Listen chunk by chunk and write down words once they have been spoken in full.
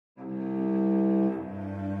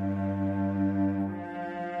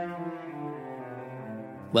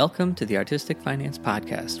Welcome to the Artistic Finance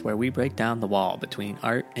Podcast, where we break down the wall between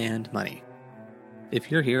art and money. If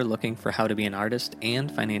you're here looking for how to be an artist and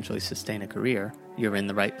financially sustain a career, you're in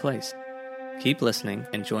the right place. Keep listening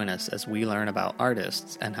and join us as we learn about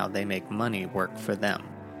artists and how they make money work for them.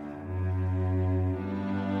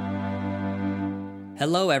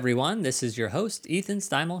 Hello everyone, this is your host Ethan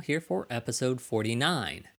Steimel here for episode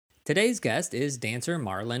 49. Today's guest is dancer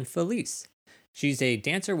Marlon Felice. She's a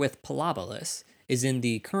dancer with Pilobolus, is in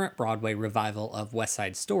the current Broadway revival of West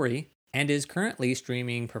Side Story, and is currently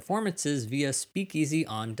streaming performances via Speakeasy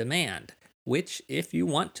On Demand, which, if you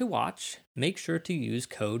want to watch, make sure to use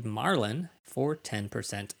code MARLON for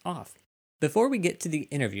 10% off. Before we get to the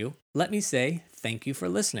interview, let me say thank you for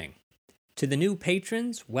listening. To the new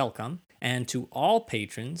patrons, welcome, and to all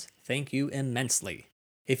patrons, thank you immensely.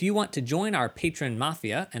 If you want to join our patron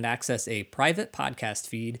mafia and access a private podcast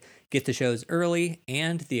feed, get the shows early,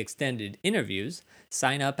 and the extended interviews,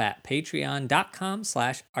 sign up at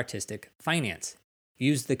patreon.com/artisticfinance.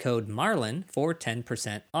 Use the code MARLON for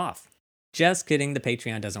 10% off. Just kidding, the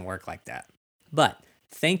Patreon doesn't work like that. But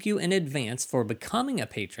thank you in advance for becoming a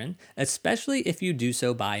patron, especially if you do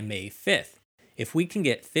so by May 5th. If we can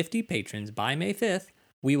get 50 patrons by May 5th,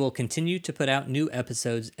 we will continue to put out new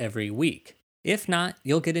episodes every week. If not,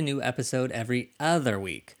 you'll get a new episode every other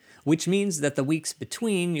week, which means that the weeks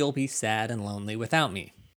between you'll be sad and lonely without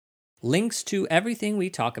me. Links to everything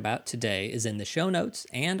we talk about today is in the show notes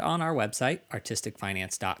and on our website,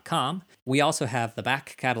 artisticfinance.com. We also have the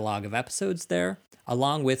back catalog of episodes there,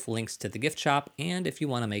 along with links to the gift shop and if you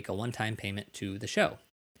want to make a one-time payment to the show.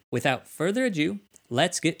 Without further ado,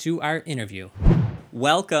 let's get to our interview.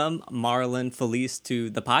 Welcome, Marlon Felice, to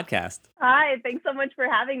the podcast. Hi, thanks so much for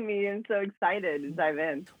having me. I'm so excited to dive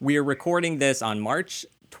in. We're recording this on March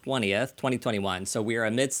 20th, 2021. So we're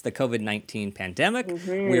amidst the COVID-19 pandemic.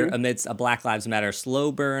 We're amidst a Black Lives Matter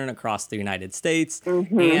slow burn across the United States.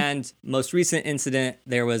 And most recent incident,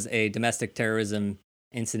 there was a domestic terrorism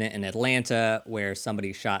incident in Atlanta where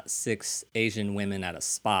somebody shot 6 Asian women at a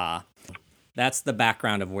spa. That's the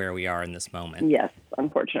background of where we are in this moment. Yes,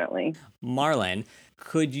 unfortunately. Marlon,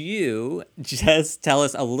 could you just tell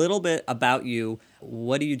us a little bit about you?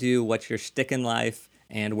 What do you do? What's your shtick in life?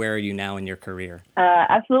 And where are you now in your career?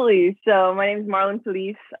 Absolutely. So my name is Marlon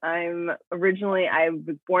Felice. I was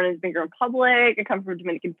born in Dominican Republic. I come from a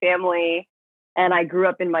Dominican family. And I grew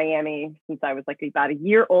up in Miami since I was about a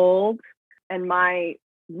year old. And my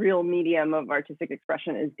real medium of artistic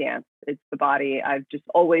expression is dance. It's the body. I've just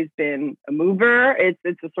always been a mover. It's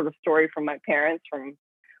a sort of story from my parents from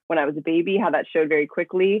when I was a baby, how that showed very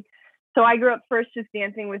quickly. So I grew up first just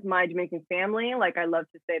dancing with my Jamaican family. I love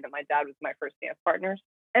to say that my dad was my first dance partner.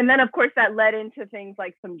 And then, of course, that led into things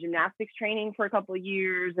like some gymnastics training for a couple of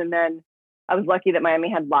years. And then I was lucky that Miami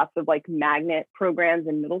had lots of magnet programs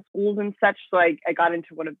in middle schools and such. So I got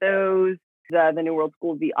into one of those, the New World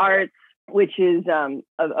School of the Arts, which is a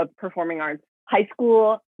performing arts high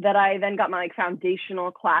school that I then got my foundational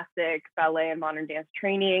classic ballet and modern dance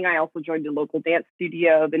training. I also joined a local dance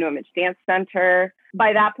studio, the New Image Dance Center.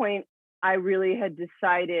 By that point, I really had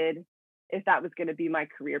decided if that was going to be my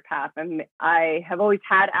career path. And I have always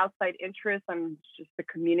had outside interests. I'm just a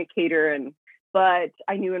communicator, but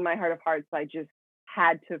I knew in my heart of hearts, I just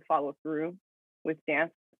had to follow through with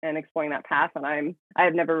dance and exploring that path. And I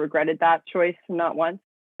have never regretted that choice, not once.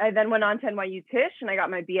 I then went on to NYU Tisch and I got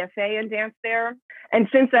my BFA in dance there. And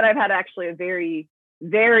since then, I've had actually a very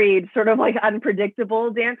varied, sort of unpredictable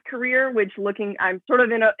dance career, I'm sort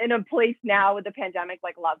of in a place now with the pandemic,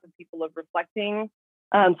 lots of people are reflecting.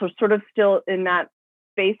 So sort of still in that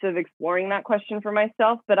space of exploring that question for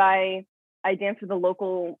myself. But I danced with a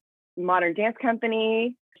local modern dance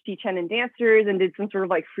company, T10 Dancers, and did some sort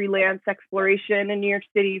of freelance exploration in New York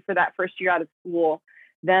City for that first year out of school.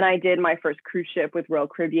 Then I did my first cruise ship with Royal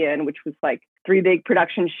Caribbean, which was 3 big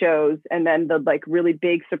production shows. And then the really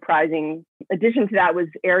big surprising addition to that was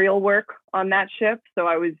aerial work on that ship. So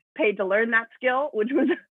I was paid to learn that skill, which was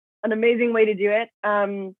an amazing way to do it.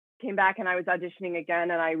 Came back and I was auditioning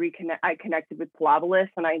again and I connected with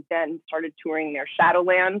Pilobolus and I then started touring their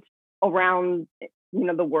Shadowland around,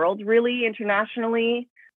 the world really internationally.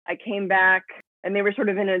 I came back and they were sort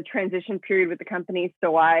of in a transition period with the company.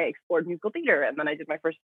 So I explored musical theater. And then I did my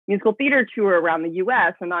first musical theater tour around the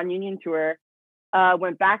US, a non-union tour.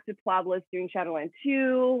 Went back to Pilobolus doing Shadowland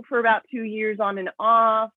 2 for about 2 years on and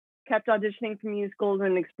off, kept auditioning for musicals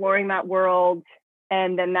and exploring that world.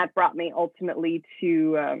 And then that brought me ultimately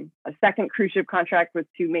to a second cruise ship contract with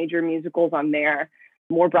 2 major musicals on there.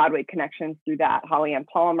 More Broadway connections through that. Holly Ann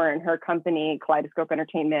Palmer and her company, Kaleidoscope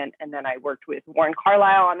Entertainment. And then I worked with Warren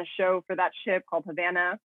Carlyle on a show for that ship called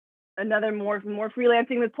Havana. another more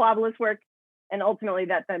freelancing with Plobolus work. And ultimately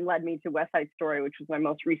that then led me to West Side Story, which was my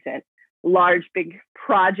most recent large, big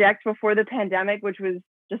project before the pandemic, which was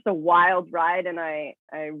just a wild ride. And I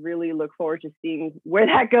really look forward to seeing where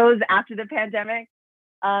that goes after the pandemic.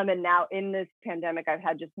 And now in this pandemic, I've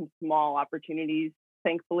had just some small opportunities,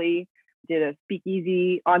 thankfully. Did a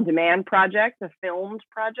speakeasy on demand project, a filmed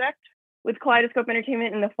project with Kaleidoscope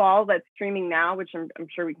Entertainment in the fall that's streaming now, which I'm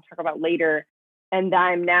sure we can talk about later. And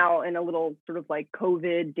I'm now in a little sort of like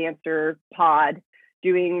COVID dancer pod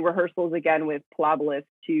doing rehearsals again with Plobolus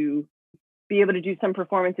to be able to do some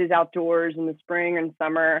performances outdoors in the spring and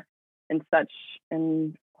summer and such.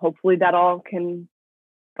 And hopefully that all can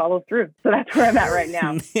follow through. So that's where I'm at right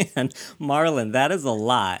now. Man, Marlon, that is a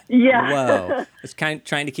lot. Yeah. Whoa. I was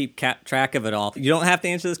trying to keep track of it all. You don't have to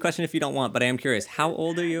answer this question if you don't want, but I am curious. How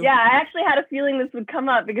old are you? Yeah, I actually had a feeling this would come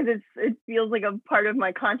up because it feels like a part of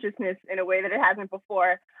my consciousness in a way that it hasn't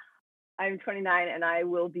before. I'm 29 and I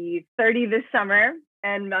will be 30 this summer.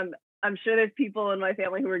 And I'm sure there's people in my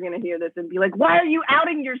family who are going to hear this and be like, why are you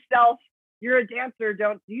outing yourself? You're a dancer.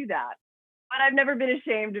 Don't do that. But I've never been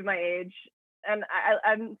ashamed of my age. And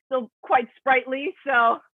I'm still quite sprightly,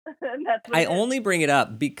 so that's what I only bring it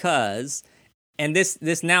up because, and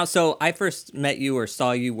this now, so I first met you or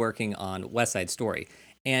saw you working on West Side Story,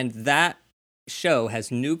 and that show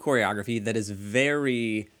has new choreography that is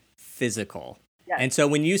very physical. Yes. And so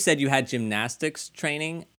when you said you had gymnastics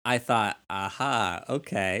training, I thought, aha,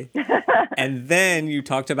 okay. And then you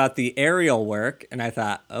talked about the aerial work, and I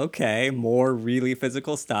thought, okay, more really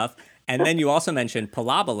physical stuff. And then you also mentioned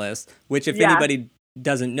Plobolus, which if anybody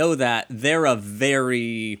doesn't know that, they're a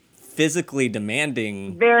very physically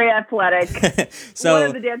demanding... Very athletic. So one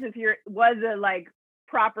of the dancers here was a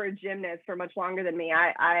proper gymnast for much longer than me.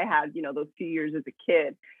 I had, those few years as a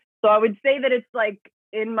kid. So I would say that it's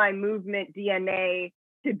in my movement DNA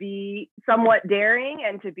to be somewhat daring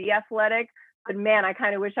and to be athletic. But man, I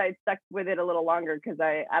kind of wish I had stuck with it a little longer because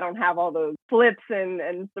I don't have all those flips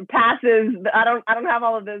and some passes. I don't have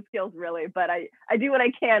all of those skills really, but I do what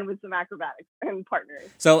I can with some acrobatics and partners.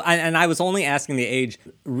 So, and I was only asking the age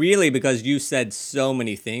really because you said so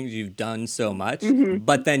many things, you've done so much,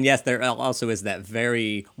 but then yes, there also is that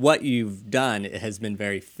what you've done has been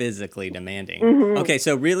very physically demanding. Okay,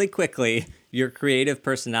 so really quickly, your creative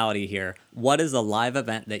personality here, what is a live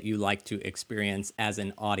event that you like to experience as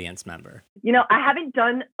an audience member? I haven't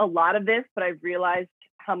done a lot of this, but I've realized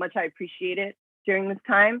how much I appreciate it during this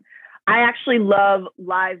time. I actually love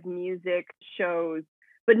live music shows,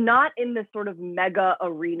 but not in this sort of mega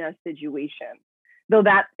arena situation, though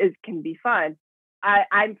that can be fun.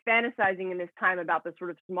 I'm fantasizing in this time about the sort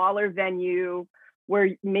of smaller venue where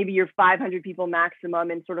maybe you're 500 people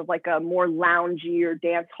maximum in sort of like a more loungy or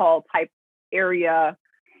dance hall type area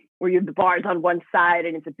where you have the bars on one side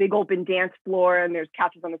and it's a big open dance floor and there's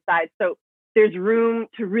couches on the side. So there's room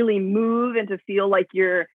to really move and to feel like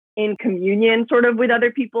you're in communion sort of with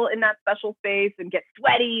other people in that special space and get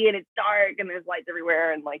sweaty and it's dark and there's lights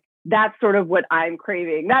everywhere. And that's sort of what I'm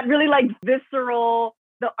craving. Not really visceral.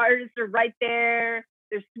 The artists are right there.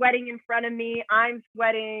 They're sweating in front of me. I'm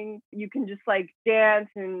sweating. You can just dance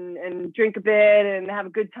and drink a bit and have a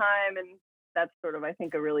good time. And that's sort of, I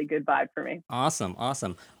think, a really good vibe for me. Awesome.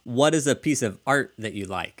 What is a piece of art that you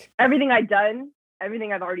like? Everything I've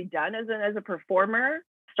already done as a performer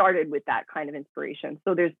started with that kind of inspiration.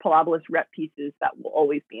 So there's Plobolus rep pieces that will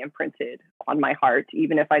always be imprinted on my heart,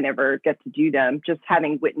 even if I never get to do them. Just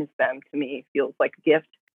having witnessed them to me feels like a gift.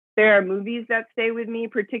 There are movies that stay with me,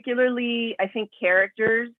 particularly, I think,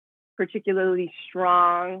 characters, particularly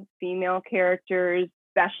strong female characters,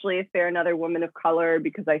 especially if they're another woman of color,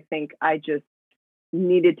 because I think I just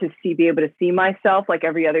needed to be able to see myself like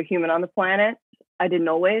every other human on the planet. I didn't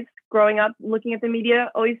always, growing up, looking at the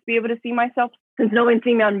media, always be able to see myself. Since no one's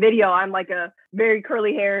seen me on video, I'm like a very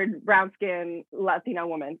curly-haired, brown-skinned Latina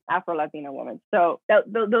woman, Afro-Latina woman. So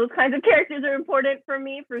those kinds of characters are important for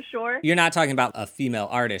me, for sure. You're not talking about a female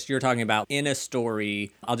artist. You're talking about in a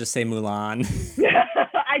story, I'll just say Mulan.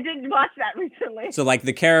 I did watch that recently. So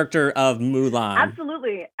the character of Mulan.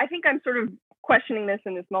 Absolutely. I think I'm sort of questioning this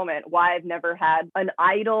in this moment, why I've never had an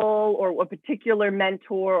idol or a particular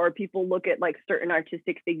mentor, or people look at certain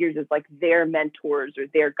artistic figures as their mentors or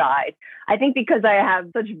their guide. I think because I have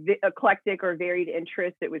such eclectic or varied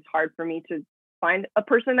interests, it was hard for me to find a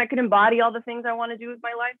person that could embody all the things I want to do with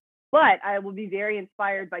my life. But I will be very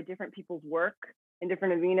inspired by different people's work in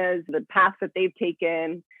different arenas, the paths that they've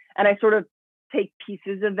taken. And I sort of take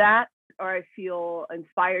pieces of that, or I feel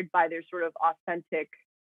inspired by their sort of authentic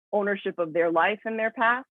ownership of their life and their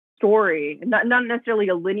path. story, not necessarily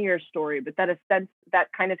a linear story, but that a sense, that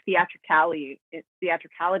kind of theatricality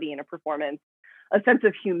in a performance, a sense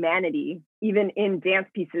of humanity, even in dance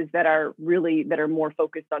pieces that are more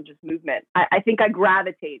focused on just movement. I think I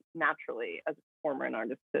gravitate naturally as a performer and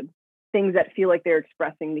artist to things that feel like they're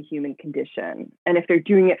expressing the human condition. And if they're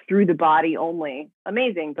doing it through the body only,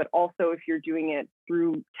 amazing. But also if you're doing it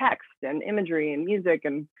through text and imagery and music,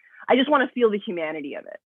 and I just want to feel the humanity of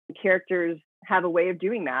it. The characters have a way of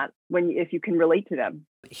doing that if you can relate to them.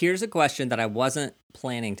 Here's a question that I wasn't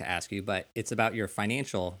planning to ask you, but it's about your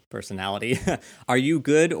financial personality. Are you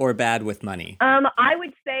good or bad with money? I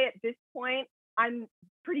would say at this point, I'm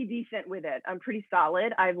pretty decent with it. I'm pretty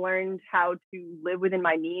solid. I've learned how to live within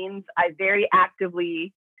my means. I very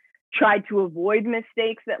actively tried to avoid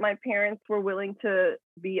mistakes that my parents were willing to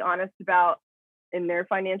be honest about in their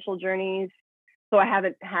financial journeys. So I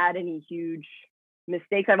haven't had any huge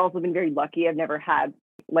mistakes. I've also been very lucky. I've never had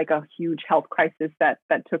like a huge health crisis that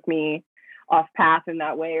took me off path in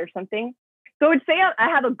that way or something. So I would say I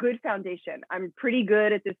have a good foundation. I'm pretty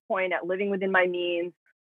good at this point at living within my means.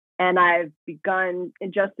 And I've begun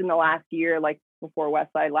just in the last year, like before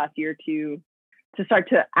Westside last year, to start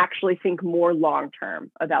to actually think more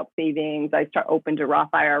long-term about savings. I open to Roth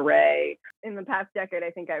IRA. In the past decade,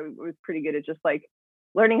 I think I was pretty good at just like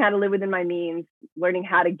learning how to live within my means, learning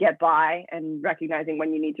how to get by and recognizing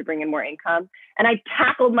when you need to bring in more income. And I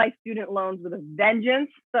tackled my student loans with a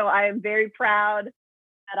vengeance. So I am very proud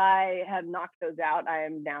that I have knocked those out.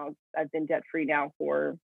 I've been debt-free now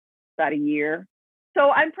for about a year. So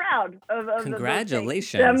I'm proud of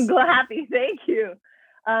Congratulations. I'm happy. Thank you.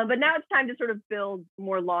 But now it's time to sort of build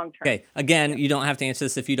more long-term. Okay. Again, you don't have to answer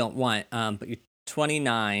this if you don't want, but you're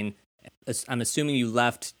 29. I'm assuming you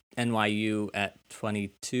left NYU at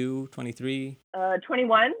 22, 23?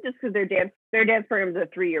 21, just because their dance program is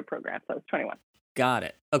a 3-year program, so it's 21. Got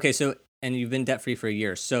it. Okay, so, and you've been debt-free for a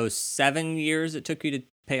year. So 7 years it took you to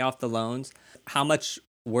pay off the loans. How much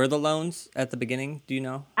were the loans at the begining? Do you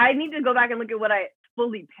know? I need to go back and look at what I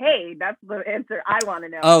fully paid. That's the answer I want to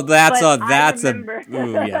know. Oh,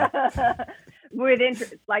 yeah. With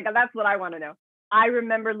interest, like that's what I want to know. I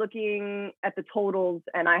remember looking at the totals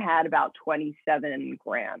and I had about 27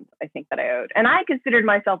 grand, I think, that I owed. And I considered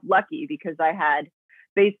myself lucky because I had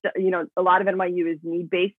a lot of NYU is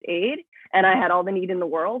need-based aid. And I had all the need in the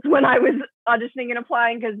world when I was auditioning and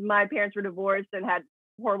applying because my parents were divorced and had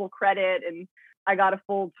horrible credit, and I got a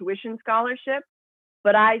full tuition scholarship.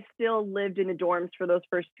 But I still lived in the dorms for those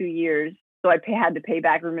first 2 years. So I had to pay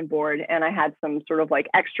back room and board. And I had some sort of like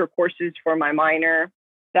extra courses for my minor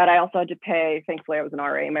that I also had to pay. Thankfully, I was an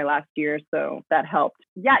RA in my last year, so that helped.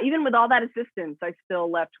 Yeah, even with all that assistance, I still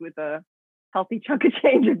left with a healthy chunk of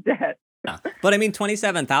change of debt. Yeah. But I mean,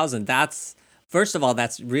 27,000, first of all,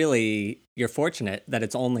 that's really, you're fortunate that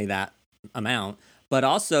it's only that amount. But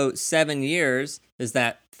also 7 years, is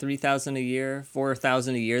that 3,000 a year,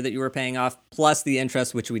 4,000 a year that you were paying off, plus the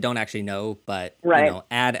interest, which we don't actually know, but right.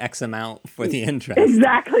 Add X amount for the interest.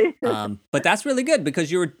 Exactly. But that's really good because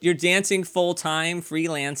you're dancing full time,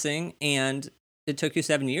 freelancing, and it took you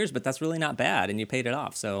 7 years, but that's really not bad, and you paid it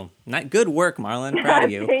off. So good work, Marlon. Proud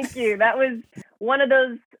of you. Thank you. That was one of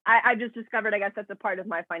those. I just discovered, I guess that's a part of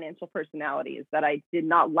my financial personality, is that I did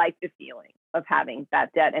not like the feeling of having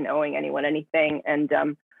that debt and owing anyone anything. And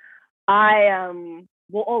I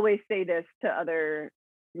will always say this to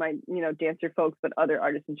my dancer folks, but other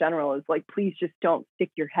artists in general, is like, please just don't stick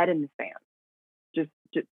your head in the sand. Just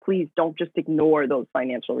please don't just ignore those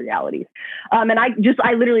financial realities. And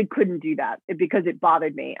I literally couldn't do that because it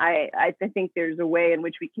bothered me. I think there's a way in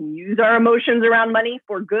which we can use our emotions around money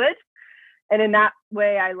for good. And in that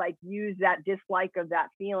way, I use that dislike of that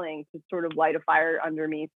feeling to sort of light a fire under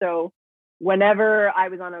me. So whenever I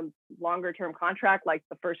was on a longer term contract, like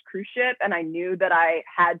the first cruise ship, and I knew that I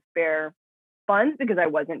had spare funds because I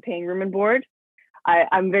wasn't paying room and board,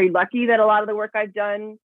 I'm very lucky that a lot of the work I've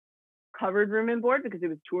done covered room and board because it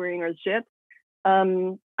was touring or ship.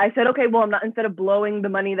 I said, okay, well, instead of blowing the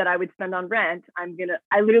money that I would spend on rent,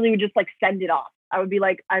 I literally would just send it off. I would be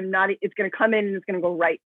like, it's going to come in and it's going to go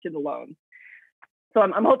right to the loan. So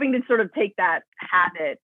I'm hoping to sort of take that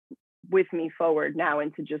habit with me forward now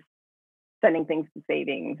into just sending things to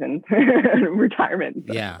savings and retirement.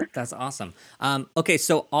 Yeah, that's awesome. Okay,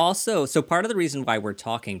 so part of the reason why we're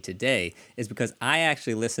talking today is because I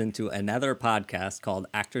actually listened to another podcast called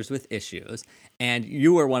Actors with Issues, and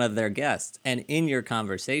you were one of their guests. And in your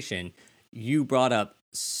conversation, you brought up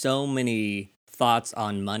so many thoughts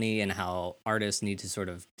on money and how artists need to sort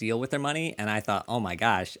of deal with their money. And I thought, oh my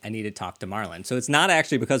gosh, I need to talk to Marlon. So it's not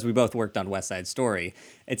actually because we both worked on West Side Story.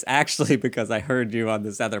 It's actually because I heard you on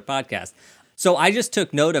this other podcast. So I just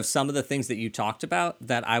took note of some of the things that you talked about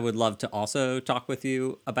that I would love to also talk with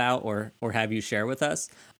you about or have you share with us.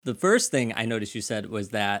 The first thing I noticed you said was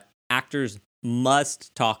that actors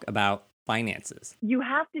must talk about finances. You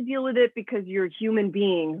have to deal with it because you're a human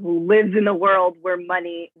being who lives in a world where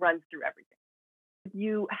money runs through everything.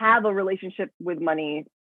 You have a relationship with money,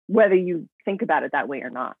 whether you think about it that way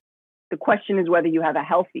or not. The question is whether you have a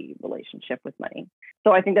healthy relationship with money.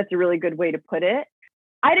 So I think that's a really good way to put it.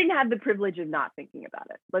 I didn't have the privilege of not thinking about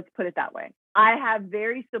it. Let's put it that way. I have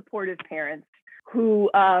very supportive parents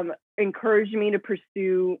who encouraged me to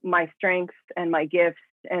pursue my strengths and my gifts.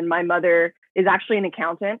 And my mother is actually an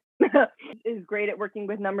accountant, is great at working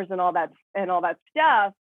with numbers and all that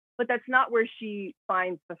stuff. But that's not where she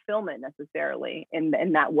finds fulfillment necessarily in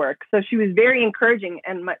that work. So she was very encouraging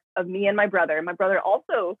of me and my brother. My brother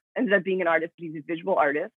also ended up being an artist. He's a visual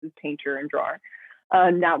artist, he's a painter and drawer,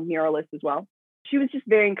 now muralist as well. She was just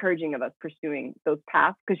very encouraging of us pursuing those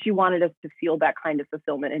paths because she wanted us to feel that kind of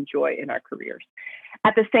fulfillment and joy in our careers.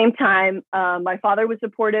 At the same time, my father was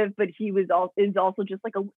supportive, but he is also just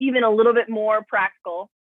like even a little bit more practical.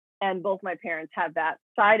 And both my parents have that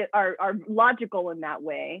side, are logical in that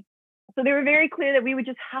way. So they were very clear that we would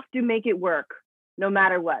just have to make it work no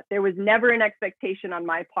matter what. There was never an expectation on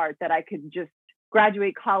my part that I could just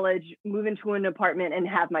graduate college, move into an apartment, and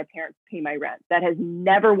have my parents pay my rent. That has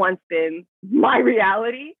never once been my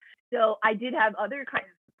reality. So I did have other kinds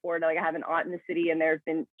of support. Like I have an aunt in the city, and there have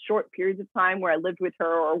been short periods of time where I lived with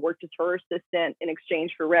her or worked as her assistant in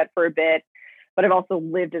exchange for rent for a bit. But I've also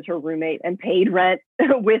lived as her roommate and paid rent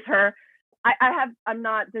with her. I'm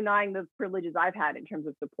not denying the privileges I've had in terms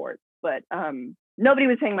of support, but nobody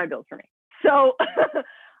was paying my bills for me. So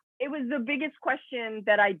it was the biggest question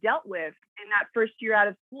that I dealt with in that first year out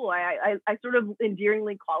of school. I sort of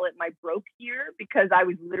endearingly call it my broke year because I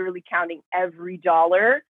was literally counting every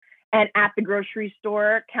dollar, and at the grocery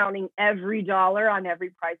store counting every dollar on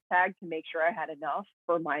every price tag to make sure I had enough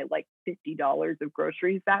for my like $50 of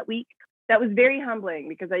groceries that week. That was very humbling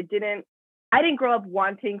because I didn't grow up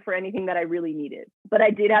wanting for anything that I really needed, but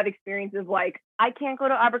I did have experiences of like, I can't go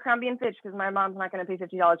to Abercrombie and Fitch because my mom's not going to pay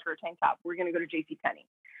 $50 for a tank top. We're going to go to JCPenney.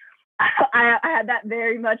 I had that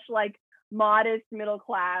very much like modest middle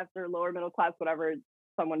class or lower middle class, whatever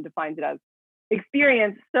someone defines it as,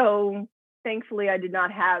 experience. So thankfully I did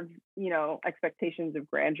not have, expectations of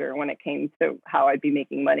grandeur when it came to how I'd be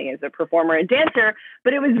making money as a performer and dancer.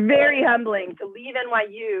 But it was very humbling to leave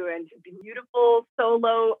NYU and to be beautiful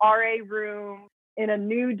solo RA room in a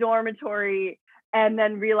new dormitory, and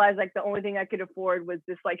then realize like the only thing I could afford was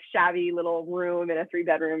this like shabby little room in a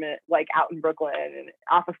 3-bedroom like out in Brooklyn and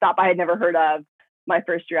off a stop I had never heard of my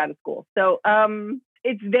first year out of school. So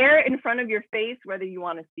it's there in front of your face, whether you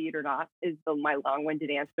want to see it or not, is my long-winded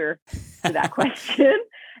answer to that question.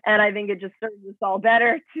 And I think it just serves us all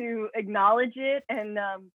better to acknowledge it and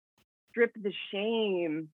strip the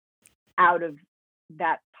shame out of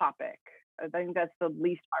that topic. I think that's the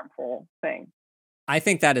least harmful thing. I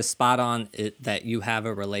think that is spot on, that you have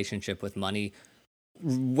a relationship with money,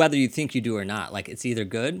 whether you think you do or not. Like it's either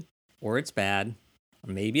good or it's bad.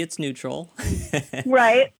 Or maybe it's neutral.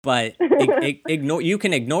 Right. But you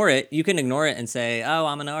can ignore it. You can ignore it and say, oh,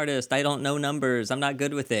 I'm an artist. I don't know numbers. I'm not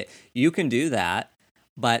good with it. You can do that,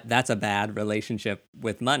 but that's a bad relationship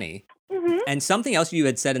with money. Mm-hmm. And something else you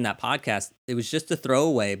had said in that podcast, it was just a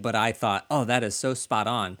throwaway, but I thought, oh, that is so spot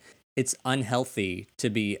on. It's unhealthy to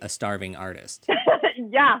be a starving artist.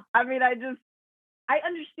 Yeah. I mean, I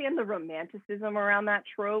understand the romanticism around that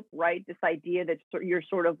trope, right? This idea that you're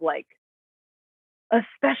sort of like a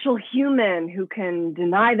special human who can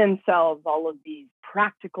deny themselves all of these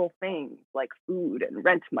practical things like food and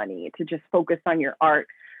rent money to just focus on your art.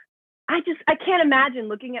 I can't imagine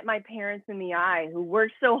looking at my parents in the eye who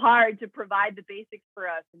worked so hard to provide the basics for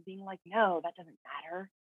us and being like, no, that doesn't matter.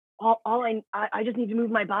 I just need to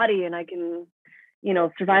move my body and I can,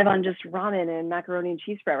 survive on just ramen and macaroni and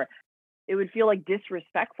cheese forever. It would feel like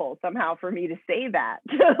disrespectful somehow for me to say that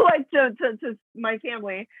to my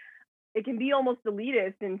family. It can be almost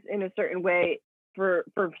elitist in a certain way for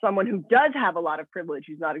someone who does have a lot of privilege,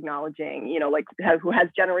 who's not acknowledging, who has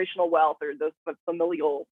generational wealth or those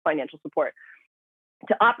familial financial support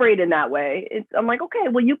to operate in that way. I'm like, okay,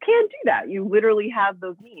 well, you can do that. You literally have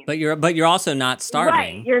those means. But you're also not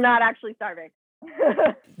starving. Right. You're not actually starving.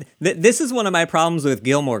 This is one of my problems with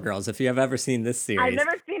Gilmore Girls, if you have ever seen this series. I've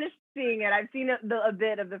never finished seeing it. I've seen a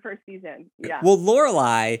bit of the first season. Yeah. Well,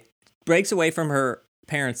 Lorelai breaks away from her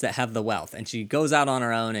parents that have the wealth, and she goes out on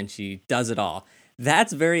her own and she does it all.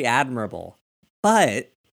 That's very admirable.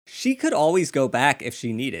 But she could always go back if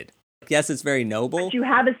she needed. Yes, it's very noble. But you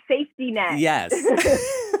have a safety net. Yes.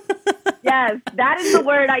 Yes, that is the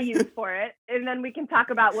word I use for it. And then we can talk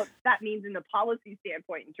about what that means in the policy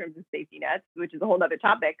standpoint in terms of safety nets, which is a whole other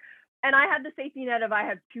topic. And I had the safety net of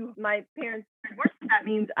my parents divorced. That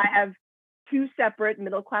means I have two separate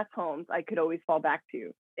middle class homes I could always fall back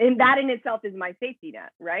to. And that in itself is my safety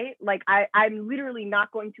net, right? Like I'm literally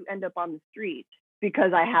not going to end up on the street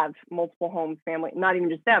because I have multiple homes, family, not even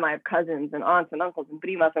just them. I have cousins and aunts and uncles and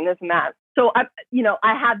primas and this and that. So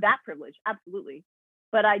I have that privilege, absolutely.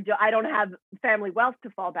 But I don't have family wealth to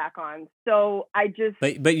fall back on. So I just...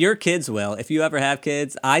 But your kids will. If you ever have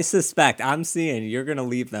kids, I suspect, I'm seeing you're going to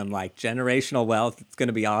leave them like generational wealth. It's going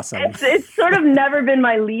to be awesome. It's sort of never been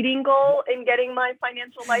my leading goal in getting my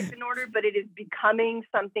financial life in order, but it is becoming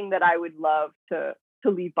something that I would love to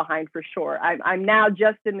leave behind for sure. I'm now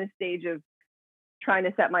just in this stage of trying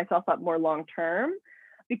to set myself up more long term,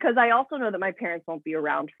 because I also know that my parents won't be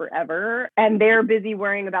around forever and they're busy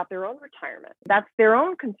worrying about their own retirement. That's their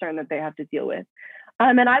own concern that they have to deal with.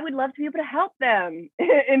 And I would love to be able to help them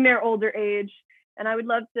in their older age. And I would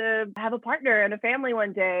love to have a partner and a family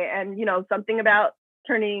one day. And, something about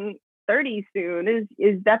turning 30 soon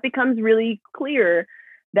is that becomes really clear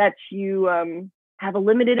that you have a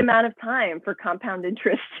limited amount of time for compound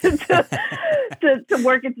interest to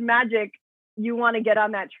work its magic. You want to get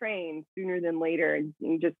on that train sooner than later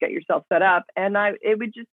and just get yourself set up. And I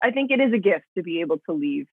think it is a gift to be able to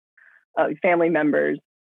leave family members,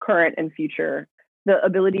 current and future, the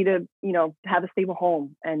ability to, have a stable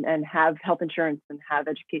home and have health insurance and have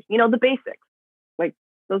education, the basics, like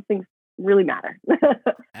those things really matter.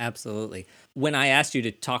 Absolutely. When I asked you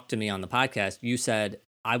to talk to me on the podcast, you said,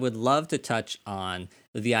 I would love to touch on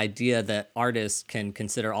the idea that artists can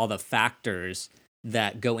consider all the factors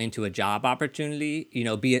that go into a job opportunity,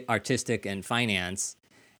 be it artistic and finance,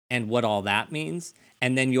 and what all that means.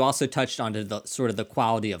 And then you also touched on the sort of the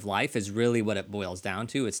quality of life is really what it boils down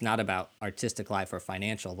to. It's not about artistic life or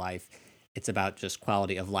financial life. It's about just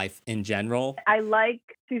quality of life in general. I like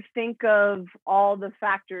to think of all the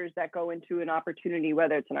factors that go into an opportunity,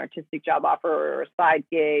 whether it's an artistic job offer or a side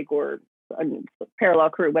gig or a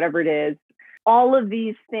parallel career, whatever it is. All of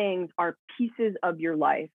these things are pieces of your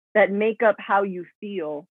life that make up how you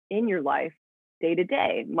feel in your life day to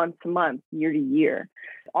day, month to month, year to year.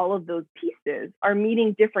 All of those pieces are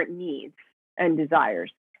meeting different needs and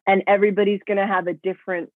desires. And everybody's going to have a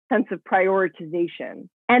different sense of prioritization.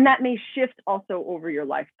 And that may shift also over your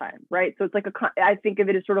lifetime, right? So it's like I think of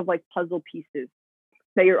it as sort of like puzzle pieces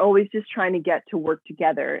that you're always just trying to get to work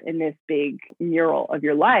together in this big mural of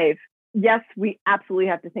your life. Yes, we absolutely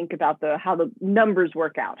have to think about how the numbers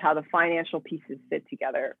work out, how the financial pieces fit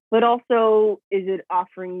together. But also, is it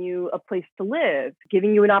offering you a place to live,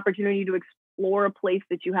 giving you an opportunity to explore a place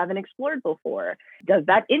that you haven't explored before? Does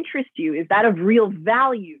that interest you? Is that of real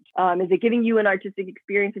value? Is it giving you an artistic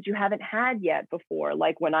experience that you haven't had yet before?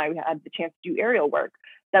 Like when I had the chance to do aerial work,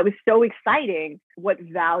 that was so exciting. What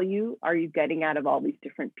value are you getting out of all these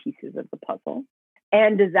different pieces of the puzzle?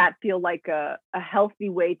 And does that feel like a healthy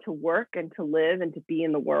way to work and to live and to be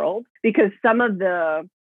in the world? Because some of the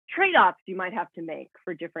trade-offs you might have to make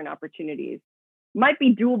for different opportunities might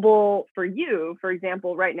be doable for you. For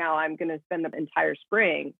example, right now, I'm going to spend the entire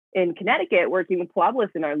spring in Connecticut working with Pueblos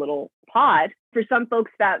in our little pod. For some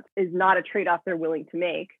folks, that is not a trade-off they're willing to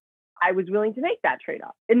make. I was willing to make that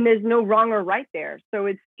trade-off. And there's no wrong or right there. So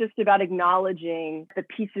it's just about acknowledging the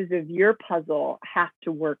pieces of your puzzle have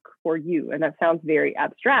to work for you. And that sounds very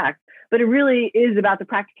abstract, but it really is about the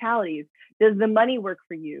practicalities. Does the money work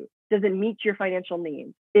for you? Does it meet your financial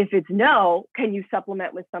needs? If it's no, can you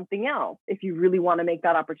supplement with something else if you really want to make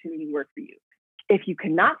that opportunity work for you? If you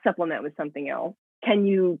cannot supplement with something else, can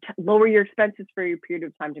you lower your expenses for a period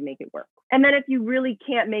of time to make it work? And then if you really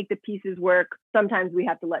can't make the pieces work, sometimes we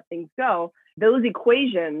have to let things go. Those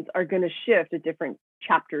equations are going to shift at different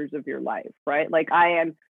chapters of your life, right? Like I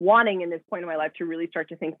am wanting in this point in my life to really start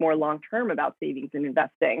to think more long-term about savings and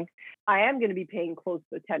investing. I am going to be paying close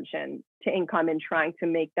attention to income and trying to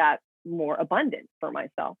make that more abundant for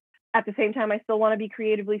myself. At the same time, I still want to be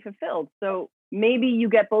creatively fulfilled. So maybe you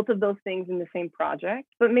get both of those things in the same project,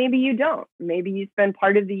 but maybe you don't. Maybe you spend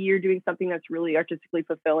part of the year doing something that's really artistically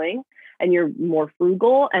fulfilling and you're more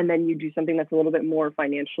frugal, and then you do something that's a little bit more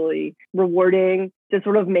financially rewarding to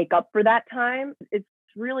sort of make up for that time. It's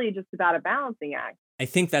really just about a balancing act. I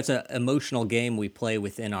think that's an emotional game we play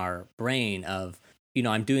within our brain of,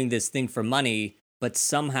 I'm doing this thing for money, but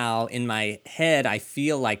somehow in my head, I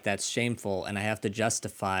feel like that's shameful and I have to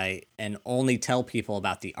justify and only tell people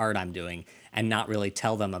about the art I'm doing and not really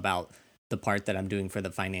tell them about the part that I'm doing for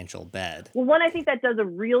the financial bed. Well, one, I think that does a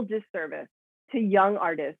real disservice to young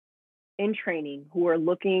artists in training who are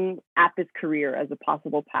looking at this career as a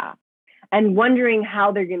possible path. and wondering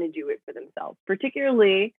how they're going to do it for themselves,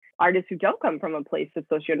 particularly artists who don't come from a place of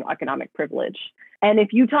socioeconomic privilege. And if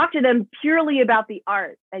you talk to them purely about the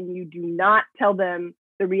art and you do not tell them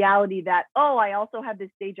the reality that, oh, I also have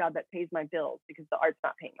this day job that pays my bills because the art's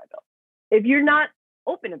not paying my bills. If you're not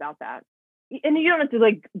open about that, and you don't have to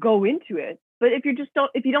like go into it, but if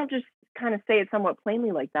you don't just kind of say it somewhat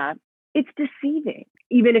plainly like that, it's deceiving.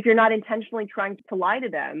 Even if you're not intentionally trying to lie to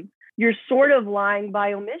them, you're sort of lying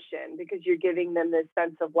by omission because you're giving them this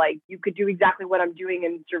sense of like, you could do exactly what I'm doing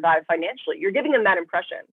and survive financially. You're giving them that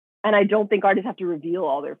impression. And I don't think artists have to reveal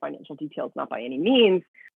all their financial details, not by any means.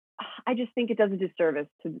 I just think it does a disservice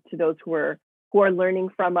to those who are learning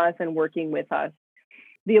from us and working with us.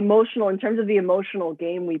 In terms of the emotional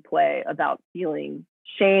game we play about feeling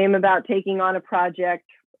shame about taking on a project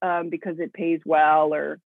because it pays well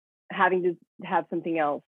or having to have something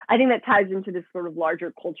else. I think that ties into this sort of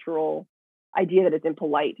larger cultural idea that it's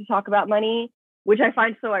impolite to talk about money, which I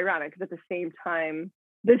find so ironic because at the same time,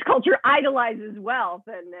 this culture idolizes wealth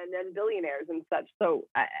and billionaires and such. So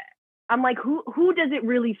I'm like, who does it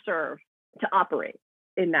really serve to operate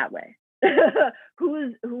in that way?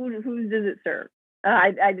 Who does it serve?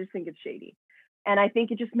 I just think it's shady. And I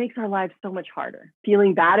think it just makes our lives so much harder.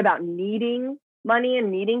 Feeling bad about needing money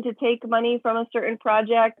and needing to take money from a certain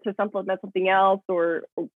project to something else, or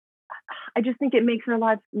I just think it makes our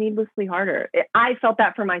lives needlessly harder. I felt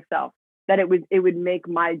that for myself, that it would make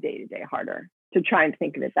my day-to-day harder to try and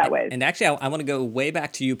think of it that way. And actually, I want to go way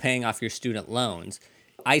back to you paying off your student loans.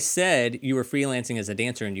 I said you were freelancing as a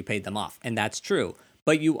dancer and you paid them off, and that's true.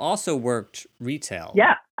 But you also worked retail.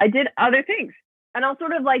 Yeah, I did other things. And I'll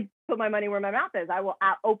sort of like put my money where my mouth is. I will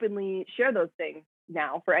openly share those things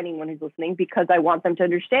now for anyone who's listening, because I want them to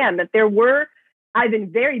understand that I've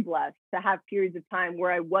been very blessed to have periods of time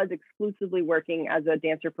where I was exclusively working as a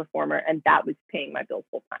dancer performer, and that was paying my bills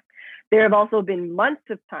full time. There have also been months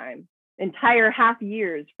of time, entire half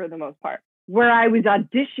years for the most part, where I was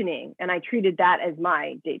auditioning and I treated that as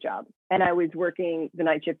my day job. And I was working the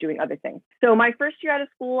night shift doing other things. So my first year out of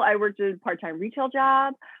school, I worked a part-time retail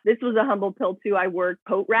job. This was a humble pill too. I worked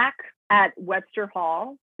coat rack at Webster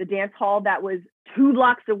Hall, the dance hall that was 2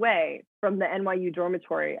 blocks away from the NYU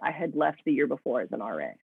dormitory I had left the year before as an RA.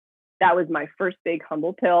 That was my first big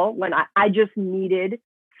humble pill when I just needed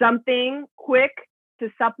something quick to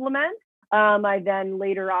supplement. I then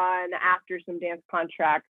later on, after some dance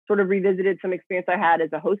contracts, sort of revisited some experience I had as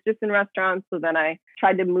a hostess in restaurants. So then I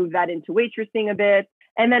tried to move that into waitressing a bit.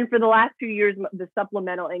 And then for the last 2 years, the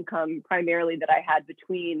supplemental income primarily that I had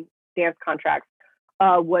between dance contracts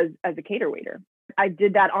was as a cater waiter. I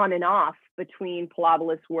did that on and off between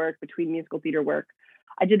Pilabolus work, between musical theater work.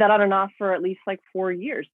 I did that on and off for at least like 4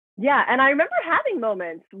 years. Yeah. And I remember having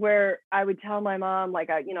moments where I would tell my mom, like,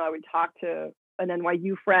 I would talk to an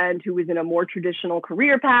NYU friend who was in a more traditional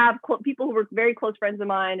career path, people who were very close friends of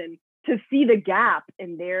mine, and to see the gap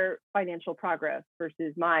in their financial progress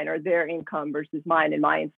versus mine, or their income versus mine, and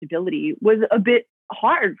my instability was a bit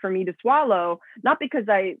hard for me to swallow, not because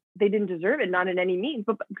they didn't deserve it, not in any means,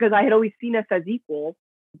 but because I had always seen us as equal,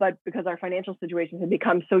 but because our financial situations had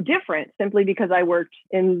become so different, simply because I worked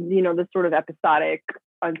in, this sort of episodic,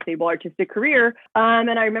 unstable artistic career. And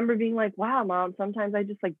I remember being like, wow, Mom, sometimes I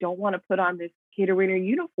just like don't want to put on this cater waiter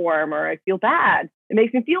uniform, or I feel bad. It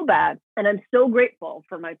makes me feel bad. And I'm so grateful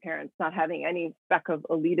for my parents not having any speck of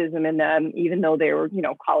elitism in them, even though they were,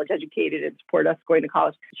 college educated and support us going to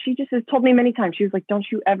college. She just has told me many times, she was like, don't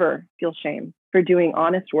you ever feel shame for doing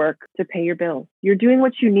honest work to pay your bills. You're doing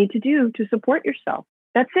what you need to do to support yourself.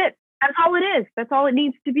 That's it. That's all it is. That's all it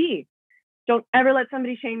needs to be. Don't ever let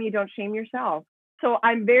somebody shame you. Don't shame yourself. So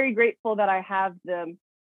I'm very grateful that I have the,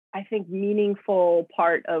 I think, meaningful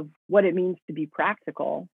part of what it means to be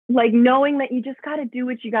practical. Like knowing that you just got to do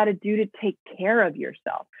what you got to do to take care of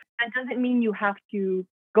yourself. That doesn't mean you have to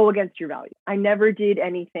go against your values. I never did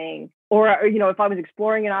anything, or if I was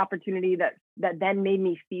exploring an opportunity that then made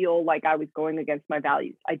me feel like I was going against my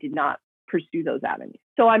values, I did not pursue those avenues.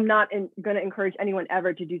 So I'm not going to encourage anyone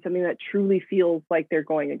ever to do something that truly feels like they're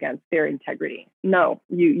going against their integrity. No,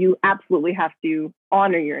 you absolutely have to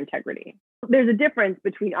honor your integrity. There's a difference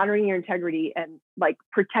between honoring your integrity and like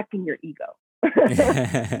protecting your ego.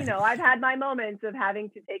 I've had my moments of having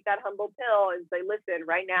to take that humble pill and say, listen,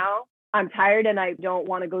 right now I'm tired and I don't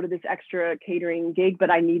want to go to this extra catering gig, but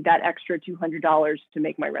I need that extra $200 to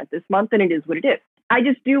make my rent this month. And it is what it is. I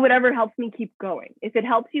just do whatever helps me keep going. If it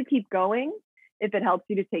helps you keep going, if it helps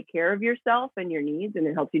you to take care of yourself and your needs, and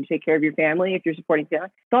it helps you to take care of your family, if you're supporting family,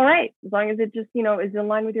 it's all right. As long as it just, is in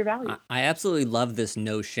line with your values. I absolutely love this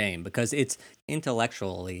no shame, because it's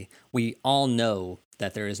intellectually, we all know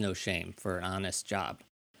that there is no shame for an honest job.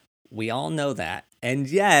 We all know that. And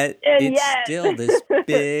yet, And it's yet. still this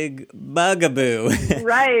big bugaboo.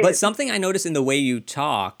 Right. But something I notice in the way you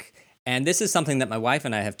talk, and this is something that my wife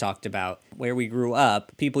and I have talked about, where we grew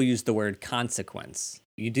up, people use the word consequence.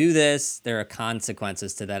 You do this, there are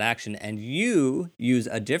consequences to that action. And you use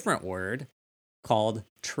a different word called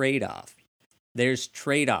trade-off. There's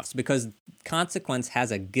trade-offs because consequence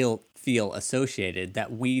has a guilt feel associated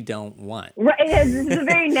that we don't want. Right. This is a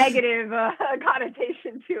very negative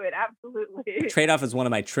connotation to it. Absolutely. Trade-off is one of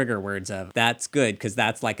my trigger words of that's good because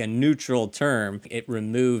that's like a neutral term. It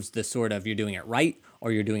removes the sort of you're doing it right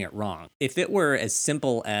or you're doing it wrong. If it were as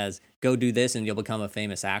simple as go do this and you'll become a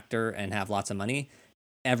famous actor and have lots of money,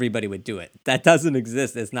 everybody would do it. That doesn't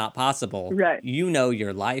exist. It's not possible. Right. You know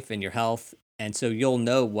your life and your health, and so you'll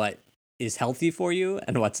know what is healthy for you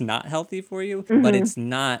and what's not healthy for you, but it's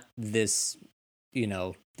not this,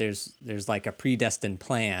 there's like a predestined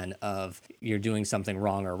plan of you're doing something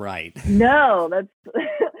wrong or right. No,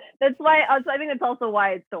 that's why. I think that's also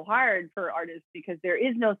why it's so hard for artists, because there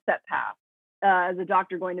is no set path. As a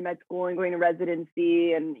doctor, going to med school and going to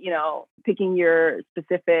residency and, picking your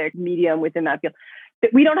specific medium within that field,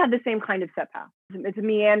 we don't have the same kind of set path. It's a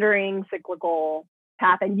meandering, cyclical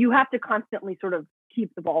path, and you have to constantly sort of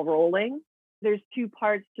keep the ball rolling. There's two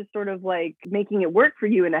parts to sort of like making it work for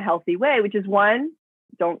you in a healthy way, which is one,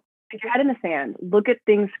 don't stick your head in the sand. Look at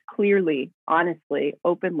things clearly, honestly,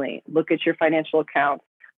 openly. Look at your financial accounts.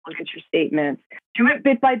 Look at your statements. Do it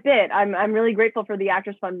bit by bit. I'm really grateful for the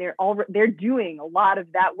Actors Fund. They're doing a lot of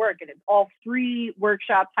that work, and it's all free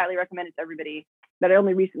workshops. Highly recommended to everybody that I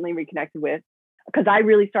only recently reconnected with, because I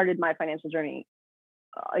really started my financial journey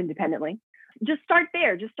independently. Just start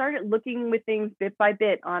there. Just start looking with things bit by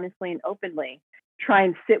bit, honestly and openly. Try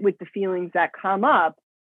and sit with the feelings that come up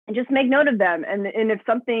and just make note of them. And if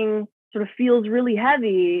something sort of feels really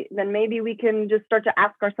heavy, then maybe we can just start to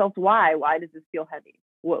ask ourselves why. Why does this feel heavy?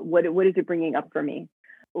 What is it bringing up for me?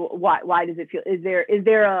 Why does it feel? Is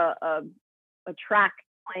there a track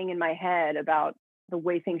playing in my head about the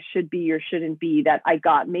way things should be or shouldn't be that I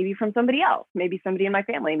got maybe from somebody else, maybe somebody in my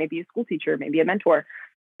family, maybe a school teacher, maybe a mentor?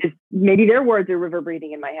 Maybe their words are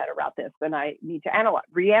reverberating in my head about this, and I need to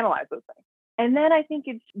reanalyze those things. And then I think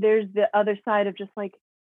there's the other side of just like,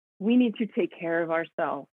 we need to take care of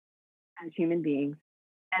ourselves as human beings.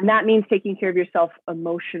 And that means taking care of yourself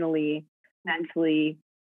emotionally, mentally,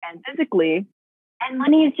 and physically. And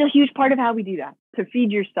money is just a huge part of how we do that. To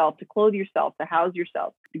feed yourself, to clothe yourself, to house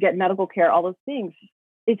yourself, to get medical care, all those things.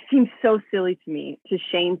 It seems so silly to me to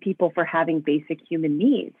shame people for having basic human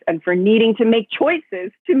needs and for needing to make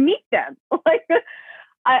choices to meet them. Like,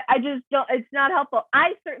 I just don't, it's not helpful.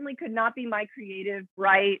 I certainly could not be my creative,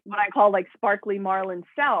 bright, what I call like sparkly Marlon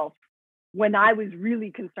self when I was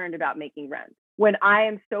really concerned about making rent. When I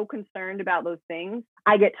am so concerned about those things,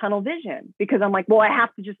 I get tunnel vision because I'm like, well, I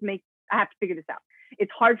have to figure this out.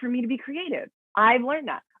 It's hard for me to be creative. I've learned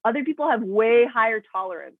that. Other people have way higher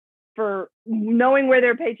tolerance for knowing where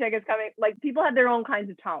their paycheck is coming. Like, people have their own kinds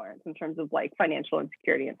of tolerance in terms of like financial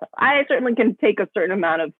insecurity and stuff. I certainly can take a certain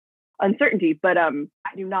amount of uncertainty, but I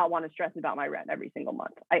do not want to stress about my rent every single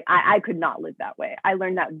month. I could not live that way. I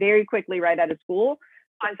learned that very quickly right out of school.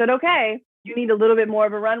 I said, okay, you need a little bit more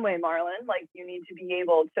of a runway, Marlon. Like, you need to be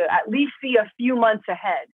able to at least see a few months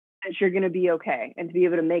ahead that you're going to be okay and to be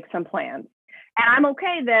able to make some plans. And I'm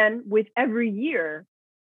okay then with every year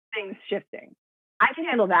things shifting. I can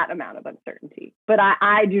handle that amount of uncertainty, but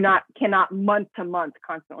I cannot month to month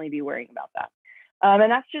constantly be worrying about that.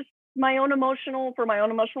 And that's just my own emotional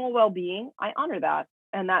well-being. I honor that,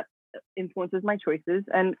 and that influences my choices.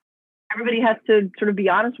 And everybody has to sort of be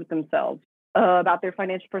honest with themselves about their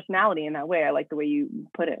financial personality in that way. I like the way you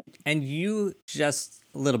put it. And you just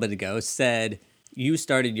a little bit ago said you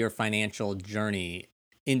started your financial journey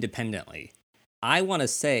independently. I want to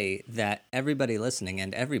say that everybody listening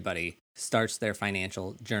and everybody starts their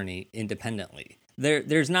financial journey independently.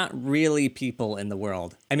 There's not really people in the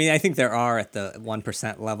world. I mean, I think there are at the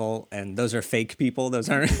 1% level, and those are fake people. Those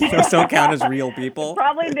don't count as real people.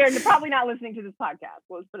 They're probably not listening to this podcast.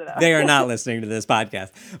 Let's put it out. They are not listening to this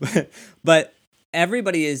podcast. But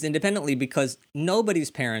everybody is independently because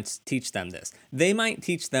nobody's parents teach them this. They might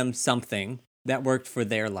teach them something that worked for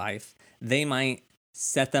their life. They might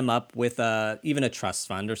set them up with even a trust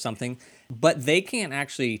fund or something, but they can't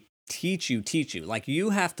actually teach you. Like,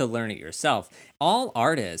 you have to learn it yourself. All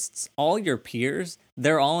artists, all your peers,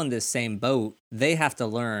 they're all in this same boat. They have to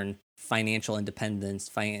learn financial independence,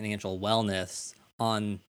 financial wellness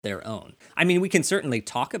on their own. I mean, we can certainly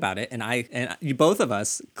talk about it, and you both of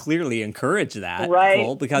us clearly encourage that, right?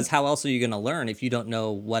 Cole, because how else are you going to learn if you don't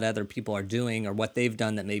know what other people are doing or what they've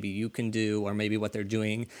done that maybe you can do, or maybe what they're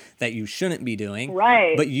doing that you shouldn't be doing?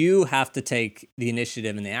 Right. But you have to take the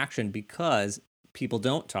initiative and the action because people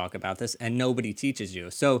don't talk about this and nobody teaches you.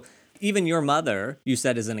 So even your mother, you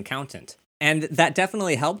said, is an accountant, and that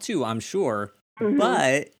definitely helped you, I'm sure. Mm-hmm.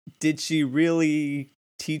 But did she really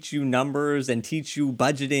teach you numbers and teach you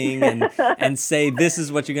budgeting and say this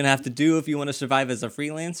is what you're going to have to do if you want to survive as a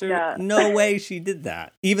freelancer? Yeah. No way she did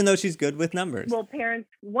that, even though she's good with numbers. Well, parents,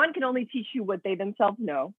 one can only teach you what they themselves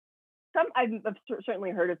know. I've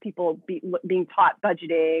certainly heard of people being taught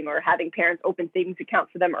budgeting or having parents open savings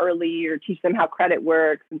accounts for them early or teach them how credit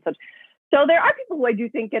works and such. So there are people who I do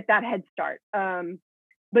think get that head start.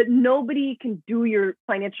 But nobody can do your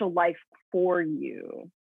financial life for you,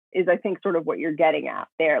 is I think sort of what you're getting at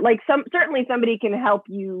there. Like certainly somebody can help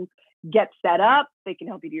you get set up. They can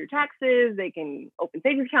help you do your taxes. They can open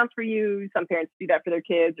savings accounts for you. Some parents do that for their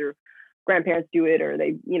kids, or grandparents do it, or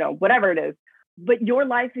they, whatever it is. But your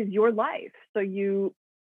life is your life. So you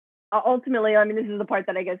ultimately, I mean, this is the part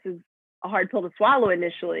that I guess is a hard pill to swallow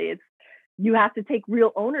initially. You have to take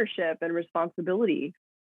real ownership and responsibility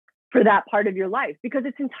for that part of your life because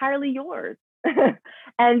it's entirely yours.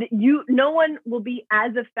 And no one will be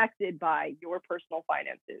as affected by your personal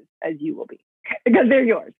finances as you will be because they're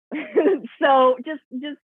yours. So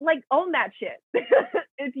just like own that shit.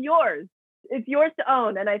 It's yours. It's yours to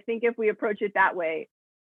own. And I think if we approach it that way,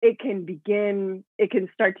 it can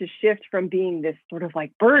start to shift from being this sort of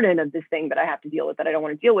like burden of this thing that I have to deal with that I don't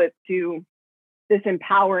want to deal with to this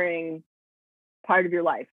empowering part of your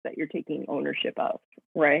life that you're taking ownership of,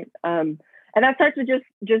 right? And that starts with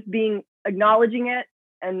just acknowledging it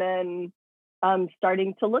and then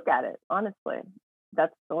starting to look at it, honestly.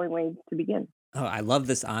 That's the only way to begin. Oh, I love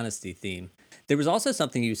this honesty theme. There was also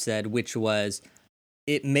something you said, which was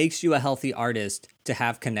it makes you a healthy artist to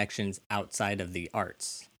have connections outside of the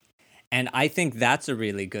arts. And I think that's a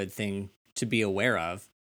really good thing to be aware of.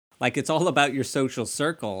 Like, it's all about your social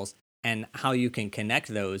circles and how you can connect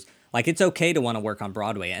those. Like, it's okay to want to work on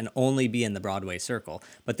Broadway and only be in the Broadway circle,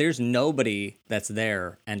 but there's nobody that's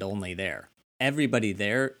there and only there. Everybody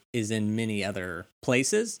there is in many other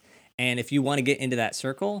places. And if you want to get into that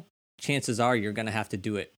circle, chances are you're going to have to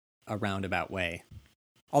do it a roundabout way.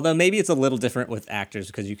 Although maybe it's a little different with actors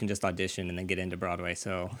because you can just audition and then get into Broadway.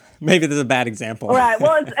 So maybe there's a bad example. Right.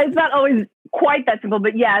 Well, it's not always quite that simple,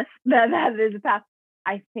 but yes, that is a path.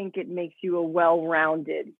 I think it makes you a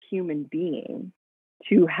well-rounded human being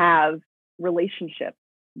to have relationships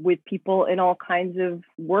with people in all kinds of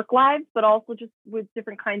work lives, but also just with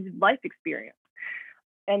different kinds of life experience.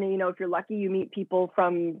 And, if you're lucky, you meet people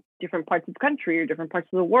from different parts of the country or different parts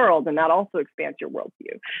of the world, and that also expands your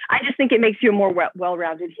worldview. I just think it makes you a more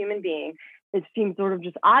well-rounded human being. It seems sort of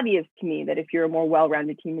just obvious to me that if you're a more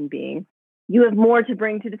well-rounded human being, you have more to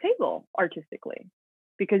bring to the table artistically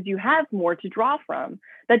because you have more to draw from.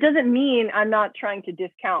 That doesn't mean I'm not trying to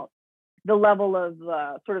discount the level of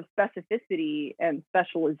sort of specificity and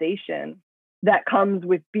specialization that comes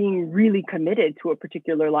with being really committed to a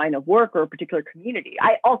particular line of work or a particular community.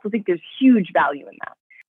 I also think there's huge value in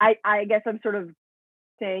that. I guess I'm sort of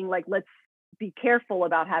saying, like, let's be careful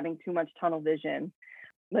about having too much tunnel vision.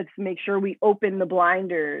 Let's make sure we open the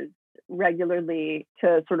blinders regularly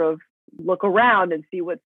to sort of look around and see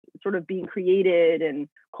what's sort of being created and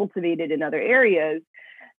cultivated in other areas,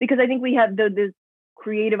 because I think we have this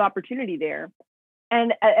creative opportunity there.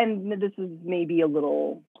 And this is maybe a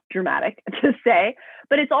little dramatic to say,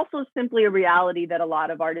 but it's also simply a reality that a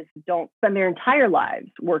lot of artists don't spend their entire lives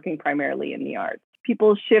working primarily in the arts.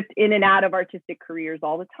 People shift in and out of artistic careers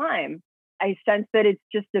all the time. I sense that it's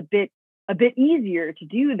just a bit easier to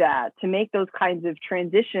do that, to make those kinds of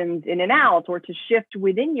transitions in and out, or to shift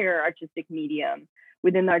within your artistic medium,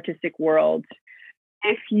 within the artistic world,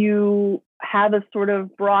 if you have a sort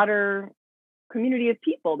of broader community of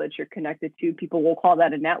people that you're connected to. People will call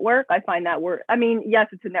that a network. I find that word, yes,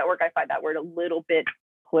 it's a network. I find that word a little bit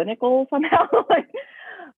clinical somehow, like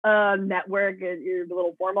network, you're a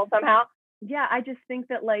little formal somehow. Yeah, I just think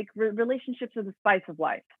that like relationships are the spice of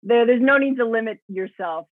life. There's no need to limit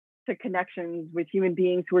yourself to connections with human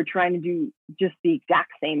beings who are trying to do just the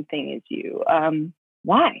exact same thing as you.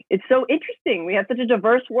 Why? It's so interesting. We have such a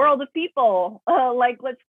diverse world of people.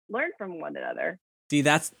 Let's learn from one another. See,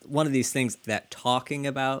 that's one of these things that talking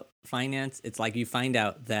about finance, it's like you find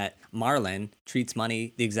out that Marlon treats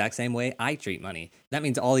money the exact same way I treat money. That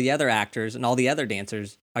means all the other actors and all the other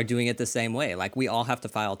dancers are doing it the same way. Like, we all have to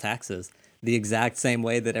file taxes the exact same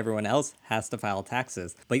way that everyone else has to file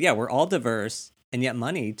taxes. But yeah, we're all diverse. And yet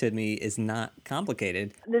money to me is not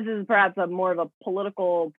complicated. This is perhaps more of a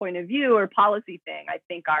political point of view or policy thing. I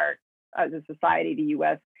think as a society, the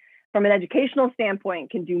US, from an educational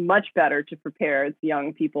standpoint, can do much better to prepare its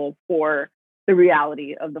young people for the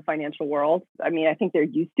reality of the financial world. I mean, I think there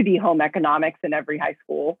used to be home economics in every high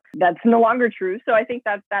school. That's no longer true. So I think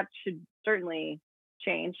that should certainly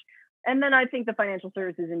change. And then I think the financial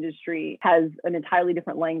services industry has an entirely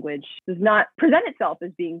different language, does not present itself as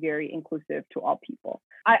being very inclusive to all people.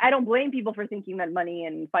 I don't blame people for thinking that money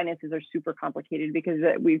and finances are super complicated, because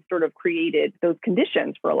we've sort of created those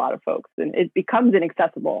conditions for a lot of folks, and it becomes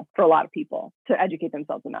inaccessible for a lot of people to educate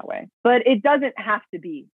themselves in that way. But it doesn't have to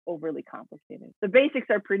be overly complicated. The basics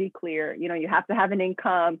are pretty clear. You have to have an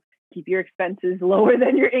income. Keep your expenses lower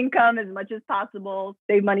than your income as much as possible.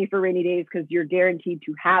 Save money for rainy days, because you're guaranteed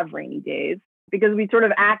to have rainy days. Because we sort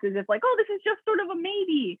of act as if like, oh, this is just sort of a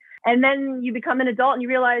maybe. And then you become an adult and you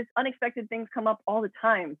realize unexpected things come up all the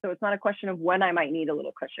time. So it's not a question of when I might need a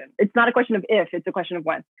little cushion. It's not a question of if, it's a question of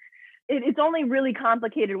when. It's only really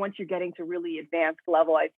complicated once you're getting to really advanced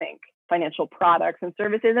level, I think, financial products and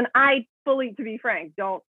services. And I fully, to be frank,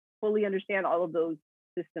 don't fully understand all of those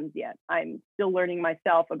systems yet. I'm still learning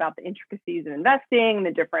myself about the intricacies of investing,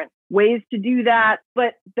 the different ways to do that.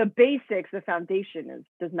 But the basics, the foundation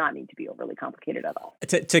does not need to be overly complicated at all.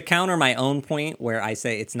 To counter my own point where I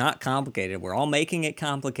say it's not complicated, we're all making it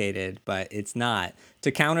complicated, but it's not.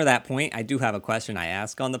 To counter that point, I do have a question I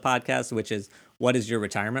ask on the podcast, which is, what is your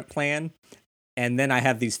retirement plan? And then I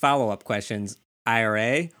have these follow-up questions.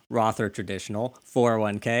 IRA, Roth or traditional,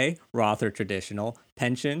 401k, Roth or traditional,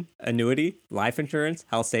 pension, annuity, life insurance,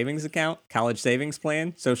 health savings account, college savings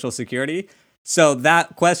plan, Social Security. So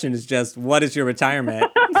that question is just, what is your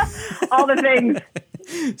retirement? All the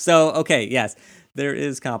things. So, okay, yes, there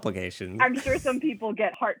is complication. I'm sure some people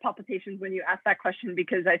get heart palpitations when you ask that question,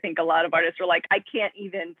 because I think a lot of artists are like, I can't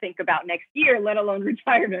even think about next year, let alone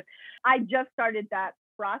retirement. I just started that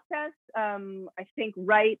process. I think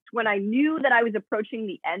right when I knew that I was approaching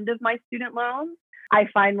the end of my student loans, I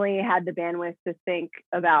finally had the bandwidth to think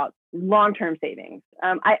about long-term savings.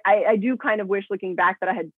 I do kind of wish, looking back, that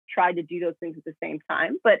I had tried to do those things at the same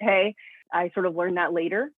time, but hey, I sort of learned that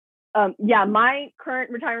later. My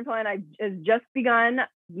current retirement plan has just begun.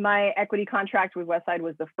 My equity contract with Westside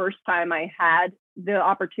was the first time I had the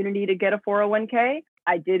opportunity to get a 401k.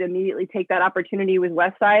 I did immediately take that opportunity with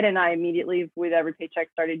Westside, and I immediately, with every paycheck,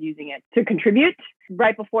 started using it to contribute.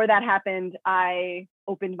 Right before that happened, I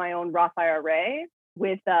opened my own Roth IRA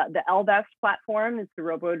with the Ellevest platform. It's the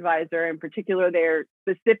robo-advisor. In particular, their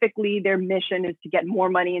mission is to get more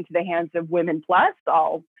money into the hands of women plus,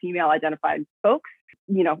 all female identified folks.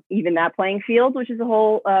 Even that playing field, which is a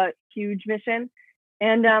whole huge mission.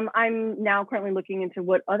 And I'm now currently looking into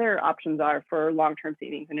what other options are for long-term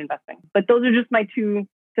savings and investing. But those are just my two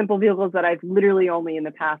simple vehicles that I've literally only in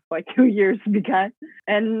the past 2 years begun.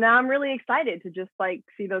 And now I'm really excited to just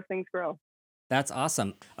see those things grow. That's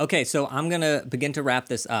awesome. Okay, so I'm going to begin to wrap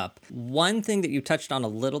this up. One thing that you touched on a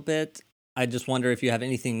little bit, I just wonder if you have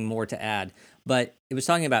anything more to add, but it was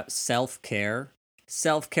talking about self-care.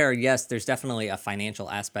 Self-care, yes, there's definitely a financial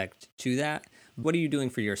aspect to that. What are you doing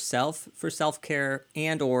for yourself for self-care,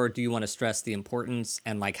 and or do you want to stress the importance,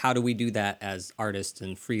 and how do we do that as artists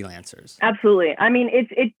and freelancers? Absolutely. I mean,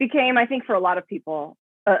 it became, I think, for a lot of people,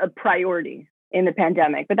 a priority in the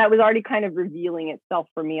pandemic, but that was already kind of revealing itself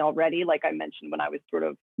for me already. Like I mentioned, when I was sort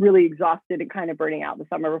of really exhausted and kind of burning out the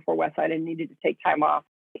summer before Westside and needed to take time off.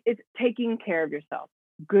 It's taking care of yourself.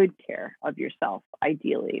 Good care of yourself,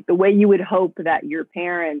 ideally, the way you would hope that your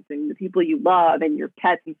parents and the people you love and your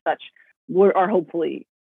pets and such are hopefully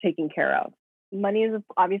taken care of. Money is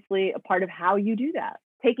obviously a part of how you do that.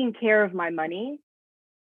 Taking care of my money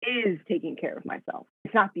is taking care of myself.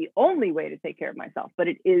 It's not the only way to take care of myself, but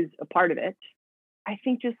it is a part of it. I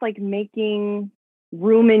think just making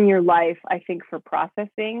room in your life, I think, for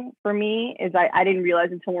processing for me is I didn't realize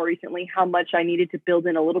until more recently how much I needed to build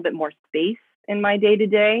in a little bit more space in my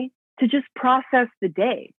day-to-day to just process the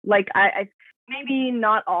day. I maybe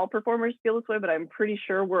not all performers feel this way, but I'm pretty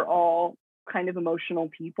sure we're all kind of emotional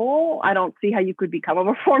people. I don't see how you could become a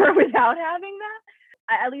performer without having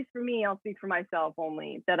that. At least for me, I'll speak for myself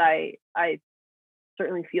only, that I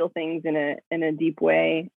certainly feel things in a deep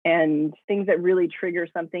way, and things that really trigger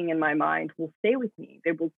something in my mind will stay with me.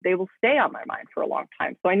 They will stay on my mind for a long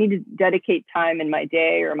time. So I need to dedicate time in my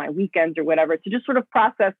day or my weekends or whatever to just sort of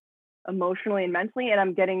process emotionally and mentally. And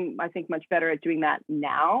I'm getting, I think, much better at doing that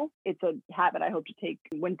now. It's a habit I hope to take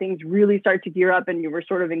when things really start to gear up and you were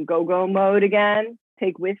sort of in go-go mode again,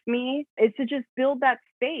 take with me is to just build that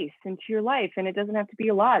space into your life. And it doesn't have to be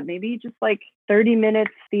a lot. Maybe just like 30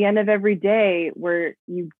 minutes at the end of every day where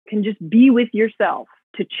you can just be with yourself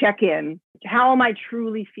to check in. How am I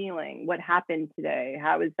truly feeling? What happened today?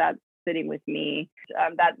 How is that sitting with me?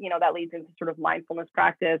 That leads into sort of mindfulness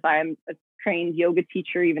practice. I am a trained yoga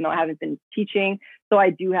teacher, even though I haven't been teaching. So I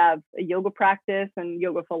do have a yoga practice and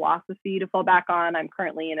yoga philosophy to fall back on. I'm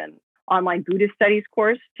currently in an online Buddhist studies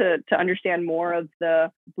course to understand more of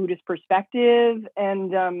the Buddhist perspective.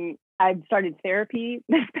 And I've started therapy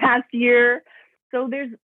this past year. So there's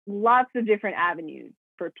lots of different avenues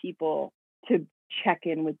for people to check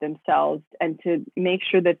in with themselves and to make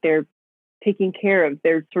sure that they're taking care of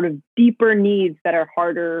their sort of deeper needs that are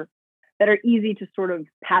harder, that are easy to sort of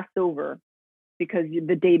pass over because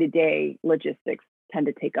the day-to-day logistics tend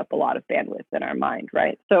to take up a lot of bandwidth in our mind,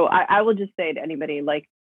 right? So I will just say to anybody, like,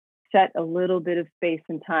 set a little bit of space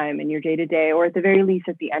and time in your day-to-day, or at the very least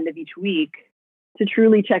at the end of each week, to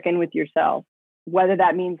truly check in with yourself. Whether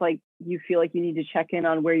that means like you feel like you need to check in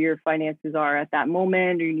on where your finances are at that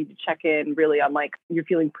moment, or you need to check in really on like you're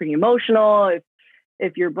feeling pretty emotional,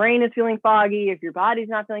 if your brain is feeling foggy, if your body's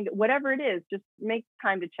not feeling good, whatever it is, just make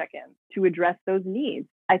time to check in to address those needs.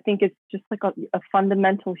 I think it's just like a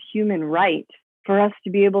fundamental human right for us to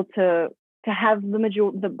be able to have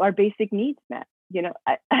our basic needs met. You know,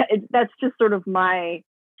 that's just sort of my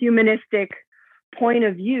humanistic point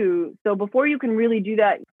of view. So before you can really do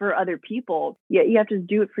that for other people, you have to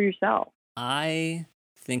do it for yourself. I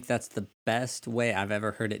think that's the best way I've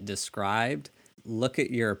ever heard it described. Look at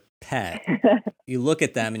your pet. You look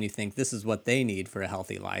at them and you think, this is what they need for a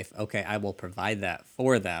healthy life. Okay, I will provide that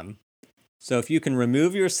for them. So if you can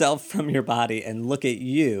remove yourself from your body and look at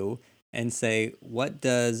you and say, what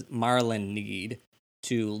does Marlon need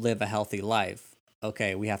to live a healthy life?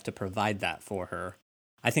 Okay, we have to provide that for her.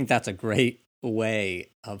 I think that's a great way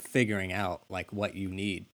of figuring out like what you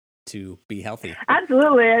need to be healthy.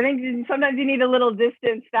 Absolutely. I think sometimes you need a little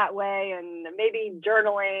distance that way, and maybe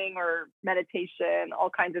journaling or meditation,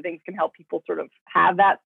 all kinds of things can help people sort of have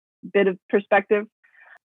that bit of perspective.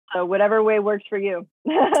 So whatever way works for you.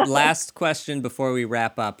 Last question before we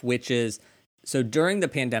wrap up, which is, so during the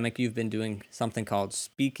pandemic, you've been doing something called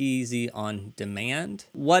Speakeasy on Demand.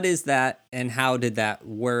 What is that, and how did that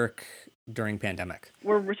work during pandemic?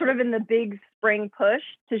 We're sort of in the big spring push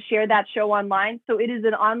to share that show online. So it is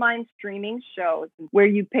an online streaming show where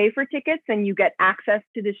you pay for tickets and you get access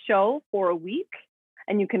to the show for a week,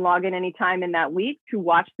 and you can log in anytime in that week to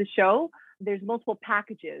watch the show. There's multiple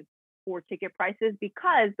packages for ticket prices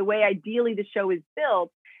because the way ideally the show is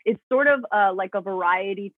built, it's sort of like a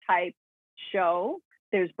variety type show.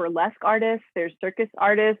 There's burlesque artists, there's circus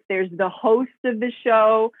artists, there's the host of the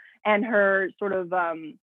show and her sort of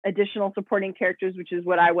additional supporting characters, which is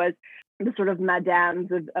what I was, the sort of madames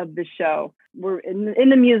of the show. We're in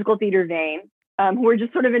the musical theater vein. We're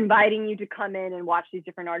just sort of inviting you to come in and watch these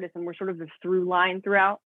different artists, and we're sort of the through line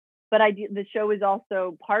throughout. But the show is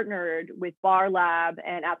also partnered with Bar Lab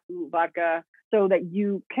and Absolute Vodka so that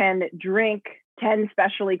you can drink 10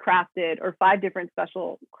 specially crafted or 5 different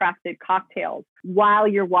special crafted cocktails while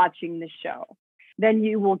you're watching the show. Then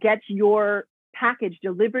you will get your package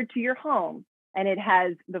delivered to your home, and it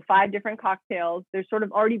has the 5 different cocktails. They're sort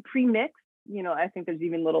of already pre-mixed. You know, I think there's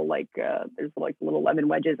even little there's like little lemon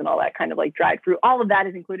wedges and all that kind of like dried fruit. All of that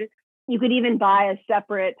is included. You could even buy a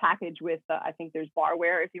separate package with, I think there's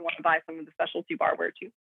barware if you want to buy some of the specialty barware too.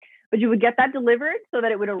 But you would get that delivered so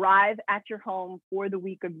that it would arrive at your home for the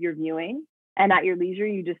week of your viewing. And at your leisure,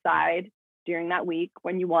 you decide during that week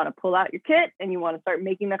when you want to pull out your kit and you want to start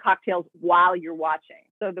making the cocktails while you're watching.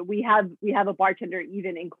 So that we have a bartender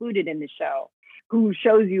even included in the show who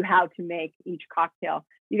shows you how to make each cocktail.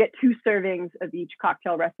 You get 2 servings of each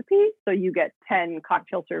cocktail recipe. So you get 10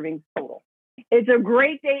 cocktail servings total. It's a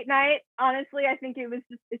great date night. Honestly, I think it's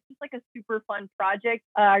just like a super fun project.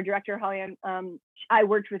 Our director, Holly-Ann, I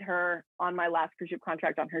worked with her on my last cruise ship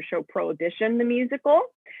contract on her show Prohibition, the musical,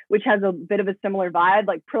 which has a bit of a similar vibe,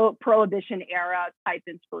 like Prohibition era type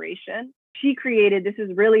inspiration. She created, this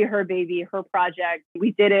is really her baby, her project.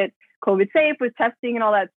 We did it COVID safe with testing and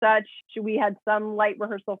all that such. We had some light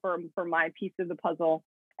rehearsal for my piece of the puzzle.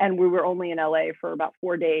 And we were only in LA for about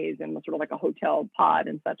 4 days and sort of like a hotel pod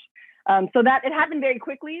and such. So that it happened very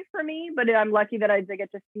quickly for me, but I'm lucky that I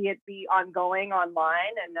get to see it be ongoing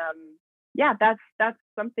online. And yeah, that's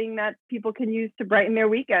something that people can use to brighten their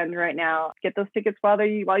weekend right now. Get those tickets while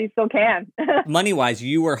you still can. Money-wise,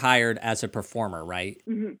 you were hired as a performer, right?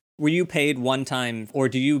 Mm-hmm. Were you paid one time, or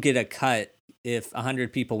do you get a cut if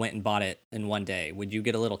 100 people went and bought it in one day, would you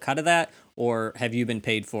get a little cut of that? Or have you been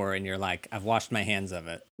paid for and you're like, I've washed my hands of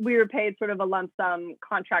it? We were paid sort of a lump sum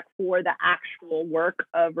contract for the actual work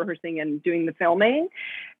of rehearsing and doing the filming.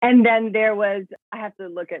 And then there was, I have to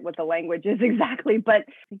look at what the language is exactly, but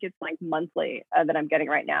I think it's like monthly that I'm getting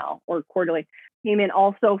right now, or quarterly. Came in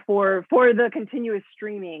also for the continuous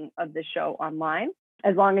streaming of the show online,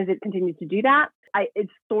 as long as it continues to do that.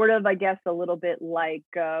 It's sort of, I guess, a little bit like,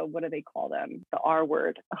 what do they call them? The R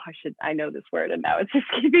word. Oh, I know this word, and now it's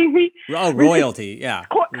escaping me. Oh, royalty. Yeah.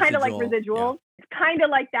 Kind of like residuals. Yeah. It's kind of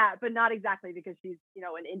like that, but not exactly, because she's,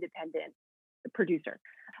 an independent producer.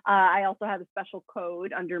 I also have a special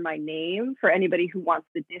code under my name for anybody who wants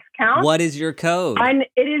the discount. What is your code?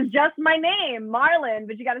 It is just my name, Marlon,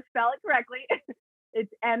 but you got to spell it correctly.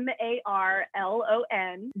 It's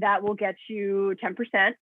MARLON. That will get you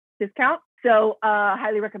 10% discount. So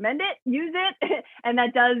highly recommend it. Use it. And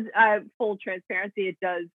that does, full transparency, it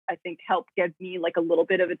does, I think, help give me like a little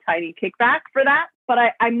bit of a tiny kickback for that. But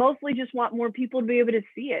I mostly just want more people to be able to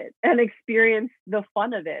see it and experience the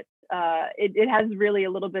fun of it. It has really a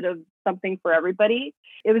little bit of something for everybody.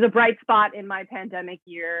 It was a bright spot in my pandemic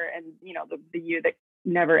year, and the year that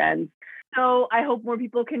never ends. So I hope more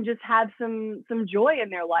people can just have some joy in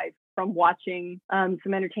their life from watching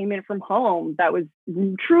some entertainment from home that was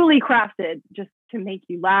truly crafted just to make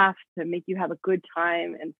you laugh, to make you have a good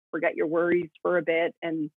time and forget your worries for a bit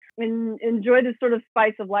and enjoy this sort of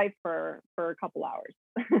spice of life for a couple hours.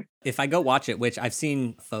 If I go watch it, which I've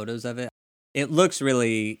seen photos of it, it looks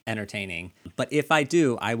really entertaining. But if I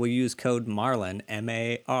do, I will use code Marlon,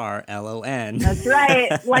 MARLON. That's right.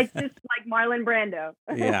 Just like Marlon Brando.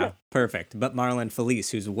 Yeah, perfect. But Marlon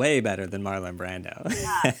Felice, who's way better than Marlon Brando.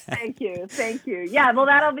 Yeah, thank you. Yeah, well,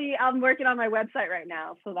 I'm working on my website right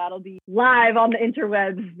now. So that'll be live on the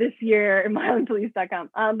interwebs this year at marlonfelice.com.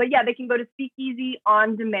 But yeah, they can go to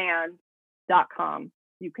speakeasyondemand.com.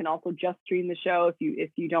 You can also just stream the show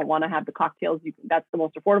if you don't want to have the cocktails. That's the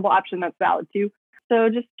most affordable option. That's valid too. So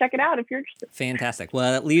just check it out if you're interested. Fantastic.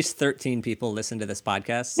 Well, at least 13 people listen to this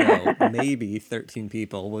podcast, so maybe 13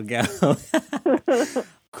 people will go.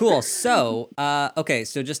 Cool. So, okay,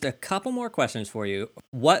 so just a couple more questions for you.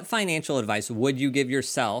 What financial advice would you give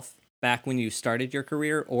yourself back when you started your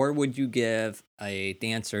career, or would you give a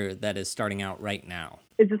dancer that is starting out right now?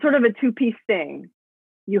 It's a sort of a two-piece thing.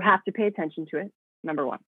 You have to pay attention to it. Number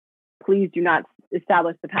one, please do not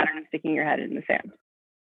establish the pattern of sticking your head in the sand,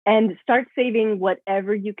 and start saving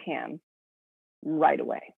whatever you can right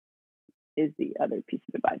away is the other piece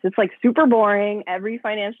of advice. It's like super boring. Every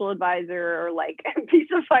financial advisor or like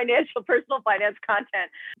piece of personal finance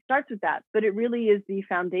content starts with that, but it really is the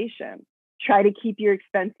foundation. Try to keep your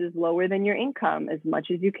expenses lower than your income as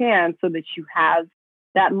much as you can so that you have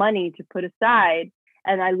that money to put aside.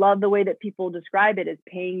 And I love the way that people describe it as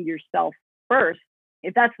paying yourself first.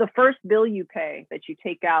 If that's the first bill you pay, that you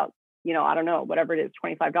take out, I don't know, whatever it is,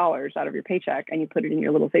 $25 out of your paycheck, and you put it in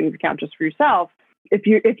your little savings account just for yourself.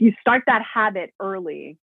 If you start that habit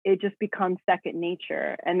early, it just becomes second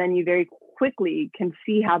nature. And then you very quickly can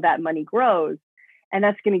see how that money grows. And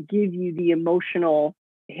that's going to give you the emotional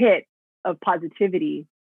hit of positivity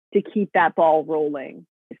to keep that ball rolling.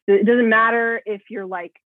 It doesn't matter if you're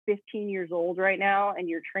like 15 years old right now and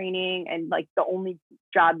you're training and like the only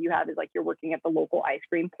job you have is like you're working at the local ice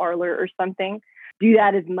cream parlor or something. Do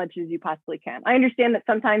that as much as you possibly can. I understand that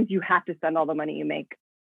sometimes you have to spend all the money you make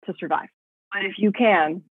to survive. But if you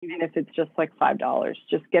can, even if it's just like $5,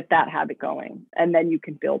 just get that habit going. And then you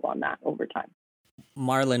can build on that over time.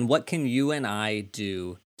 Marlon, what can you and I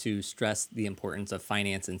do to stress the importance of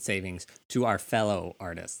finance and savings to our fellow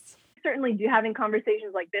artists? Certainly do having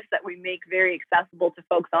conversations like this that we make very accessible to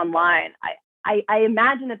folks online. I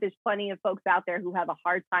imagine that there's plenty of folks out there who have a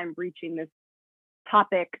hard time breaching this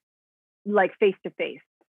topic like face to face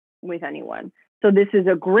with anyone. So this is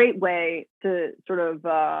a great way to sort of,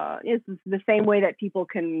 it's the same way that people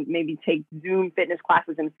can maybe take Zoom fitness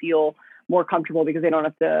classes and feel more comfortable because they don't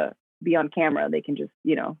have to be on camera. They can just,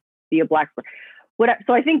 be a black.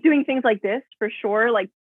 So I think doing things like this for sure, like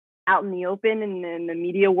out in the open and in the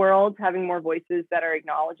media world, having more voices that are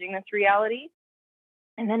acknowledging this reality.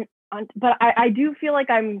 And then, but I do feel like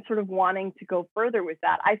I'm sort of wanting to go further with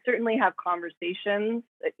that. I certainly have conversations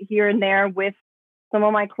here and there with some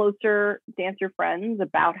of my closer dancer friends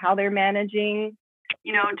about how they're managing,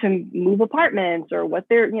 to move apartments or what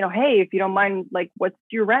they're, hey, if you don't mind, like, what's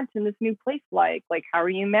your rent in this new place like? Like, how are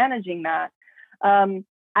you managing that?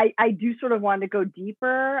 I do sort of want to go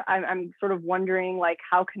deeper. I'm sort of wondering, like,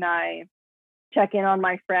 how can I check in on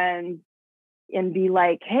my friends and be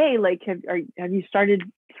like, hey, like, have you started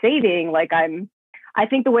saving? Like, I'm I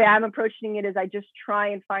think the way I'm approaching it is I just try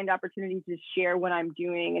and find opportunities to share what I'm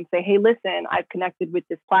doing and say, hey, listen, I've connected with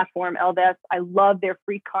this platform, Ellevest. I love their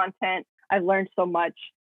free content. I've learned so much.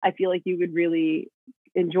 I feel like you would really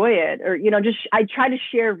enjoy it. Or, just I try to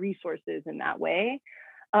share resources in that way,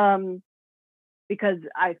 because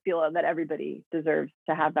I feel that everybody deserves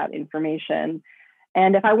to have that information.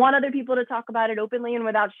 And if I want other people to talk about it openly and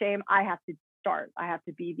without shame, I have to start. I have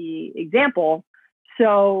to be the example.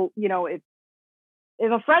 So,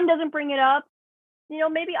 if a friend doesn't bring it up,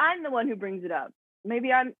 maybe I'm the one who brings it up.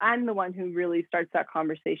 Maybe I'm the one who really starts that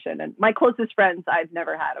conversation. And my closest friends, I've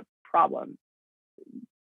never had a problem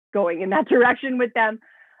going in that direction with them.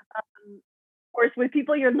 Of course, with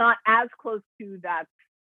people you're not as close to, that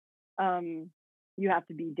you have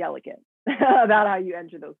to be delicate about how you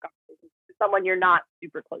enter those conversations with someone you're not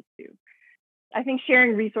super close to. I think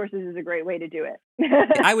sharing resources is a great way to do it.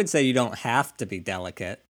 I would say you don't have to be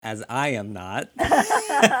delicate, as I am not.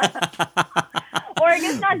 Or I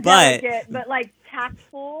guess not delicate, but like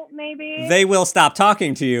tactful, maybe. They will stop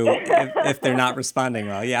talking to you if they're not responding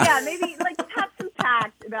well. Yeah. Yeah, maybe like have some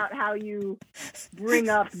tact about how you bring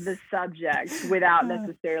up the subject without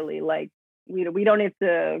necessarily we don't have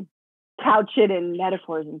to couch it in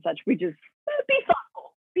metaphors and such. We just be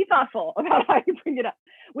thoughtful about how you bring it up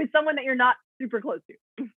with someone that you're not super close to.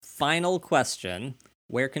 Final question.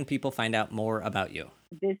 Where can people find out more about you?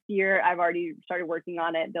 This year, I've already started working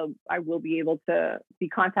on it. I will be able to be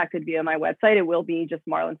contacted via my website. It will be just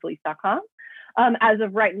marlonfelice.com. As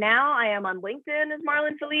of right now, I am on LinkedIn as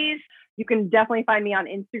Marlon Felice. You can definitely find me on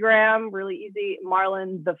Instagram. Really easy.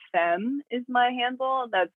 Marlon the Femme is my handle.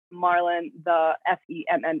 That's Marlon the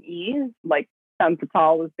Femme. Like femme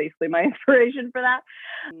fatale was basically my inspiration for that.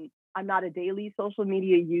 I'm not a daily social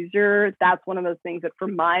media user. That's one of those things that for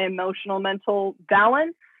my emotional mental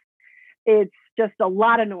balance, it's just a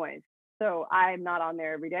lot of noise. So I'm not on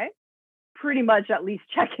there every day. Pretty much at least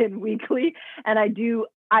check in weekly. And I do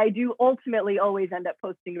ultimately always end up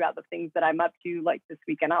posting about the things that I'm up to. Like this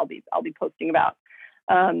weekend, I'll be posting about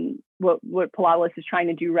what Pilates is trying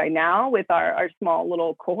to do right now with our small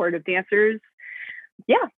little cohort of dancers.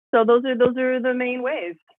 Yeah. So those are the main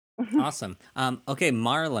ways. Awesome. Okay,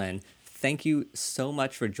 Marlon, thank you so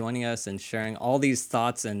much for joining us and sharing all these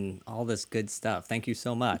thoughts and all this good stuff. Thank you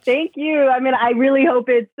so much. Thank you. I mean, I really hope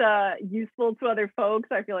it's useful to other folks.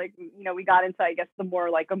 I feel like, we got into, I guess, the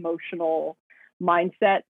more like emotional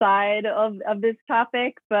mindset side of this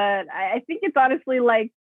topic, but I think it's honestly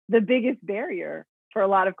like the biggest barrier for a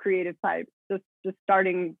lot of creative types, just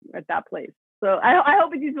starting at that place. So I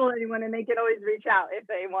hope it's useful to anyone, and they can always reach out if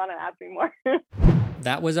they want to ask me more.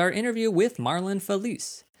 That was our interview with Marlon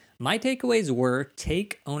Felice. My takeaways were: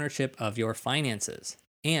 take ownership of your finances,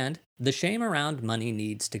 and the shame around money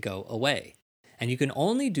needs to go away. And you can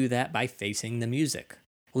only do that by facing the music.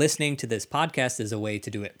 Listening to this podcast is a way to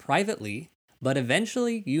do it privately, but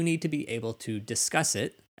eventually you need to be able to discuss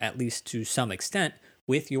it, at least to some extent,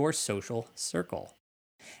 with your social circle.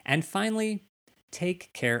 And finally,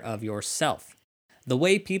 take care of yourself. The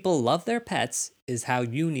way people love their pets is how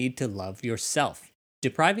you need to love yourself.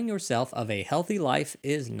 Depriving yourself of a healthy life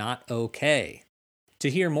is not okay. To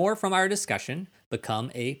hear more from our discussion, become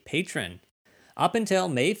a patron. Up until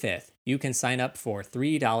May 5th, you can sign up for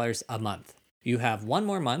 $3 a month. You have one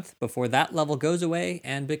more month before that level goes away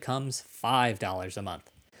and becomes $5 a month.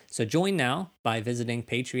 So join now by visiting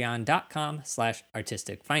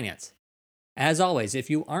patreon.com/artisticfinance. As always, if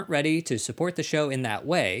you aren't ready to support the show in that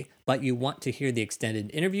way, but you want to hear the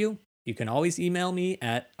extended interview, you can always email me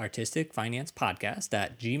at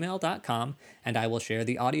artisticfinancepodcast@gmail.com, and I will share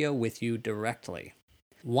the audio with you directly.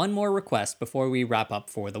 One more request before we wrap up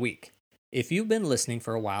for the week. If you've been listening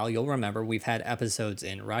for a while, you'll remember we've had episodes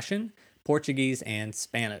in Russian, Portuguese, and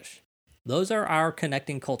Spanish. Those are our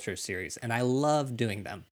Connecting Cultures series, and I love doing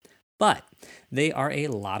them. But they are a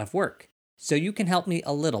lot of work, so you can help me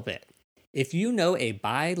a little bit. If you know a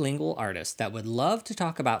bilingual artist that would love to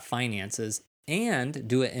talk about finances and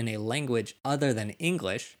do it in a language other than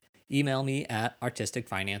English, email me at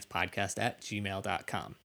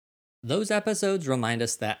artisticfinancepodcast@gmail.com. Those episodes remind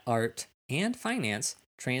us that art and finance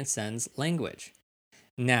transcends language.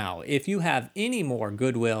 Now, if you have any more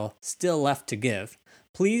goodwill still left to give,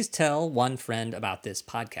 please tell one friend about this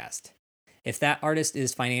podcast. If that artist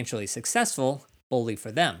is financially successful, bully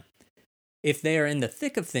for them. If they are in the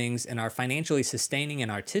thick of things and are financially sustaining an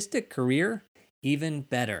artistic career, even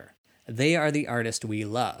better. They are the artist we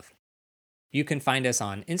love. You can find us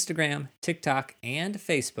on Instagram, TikTok, and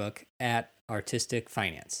Facebook at Artistic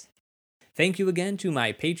Finance. Thank you again to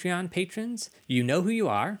my Patreon patrons. You know who you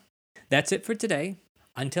are. That's it for today.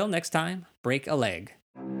 Until next time, break a leg.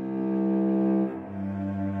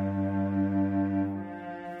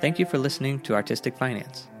 Thank you for listening to Artistic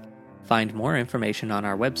Finance. Find more information on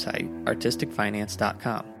our website,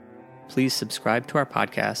 artisticfinance.com. Please subscribe to our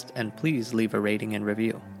podcast and please leave a rating and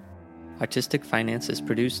review. Artistic Finance is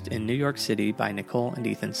produced in New York City by Nicole and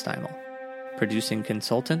Ethan Steimel. Producing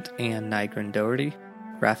consultant Ann Nygren Doherty.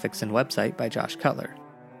 Graphics and website by Josh Cutler.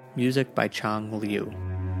 Music by Chong Liu.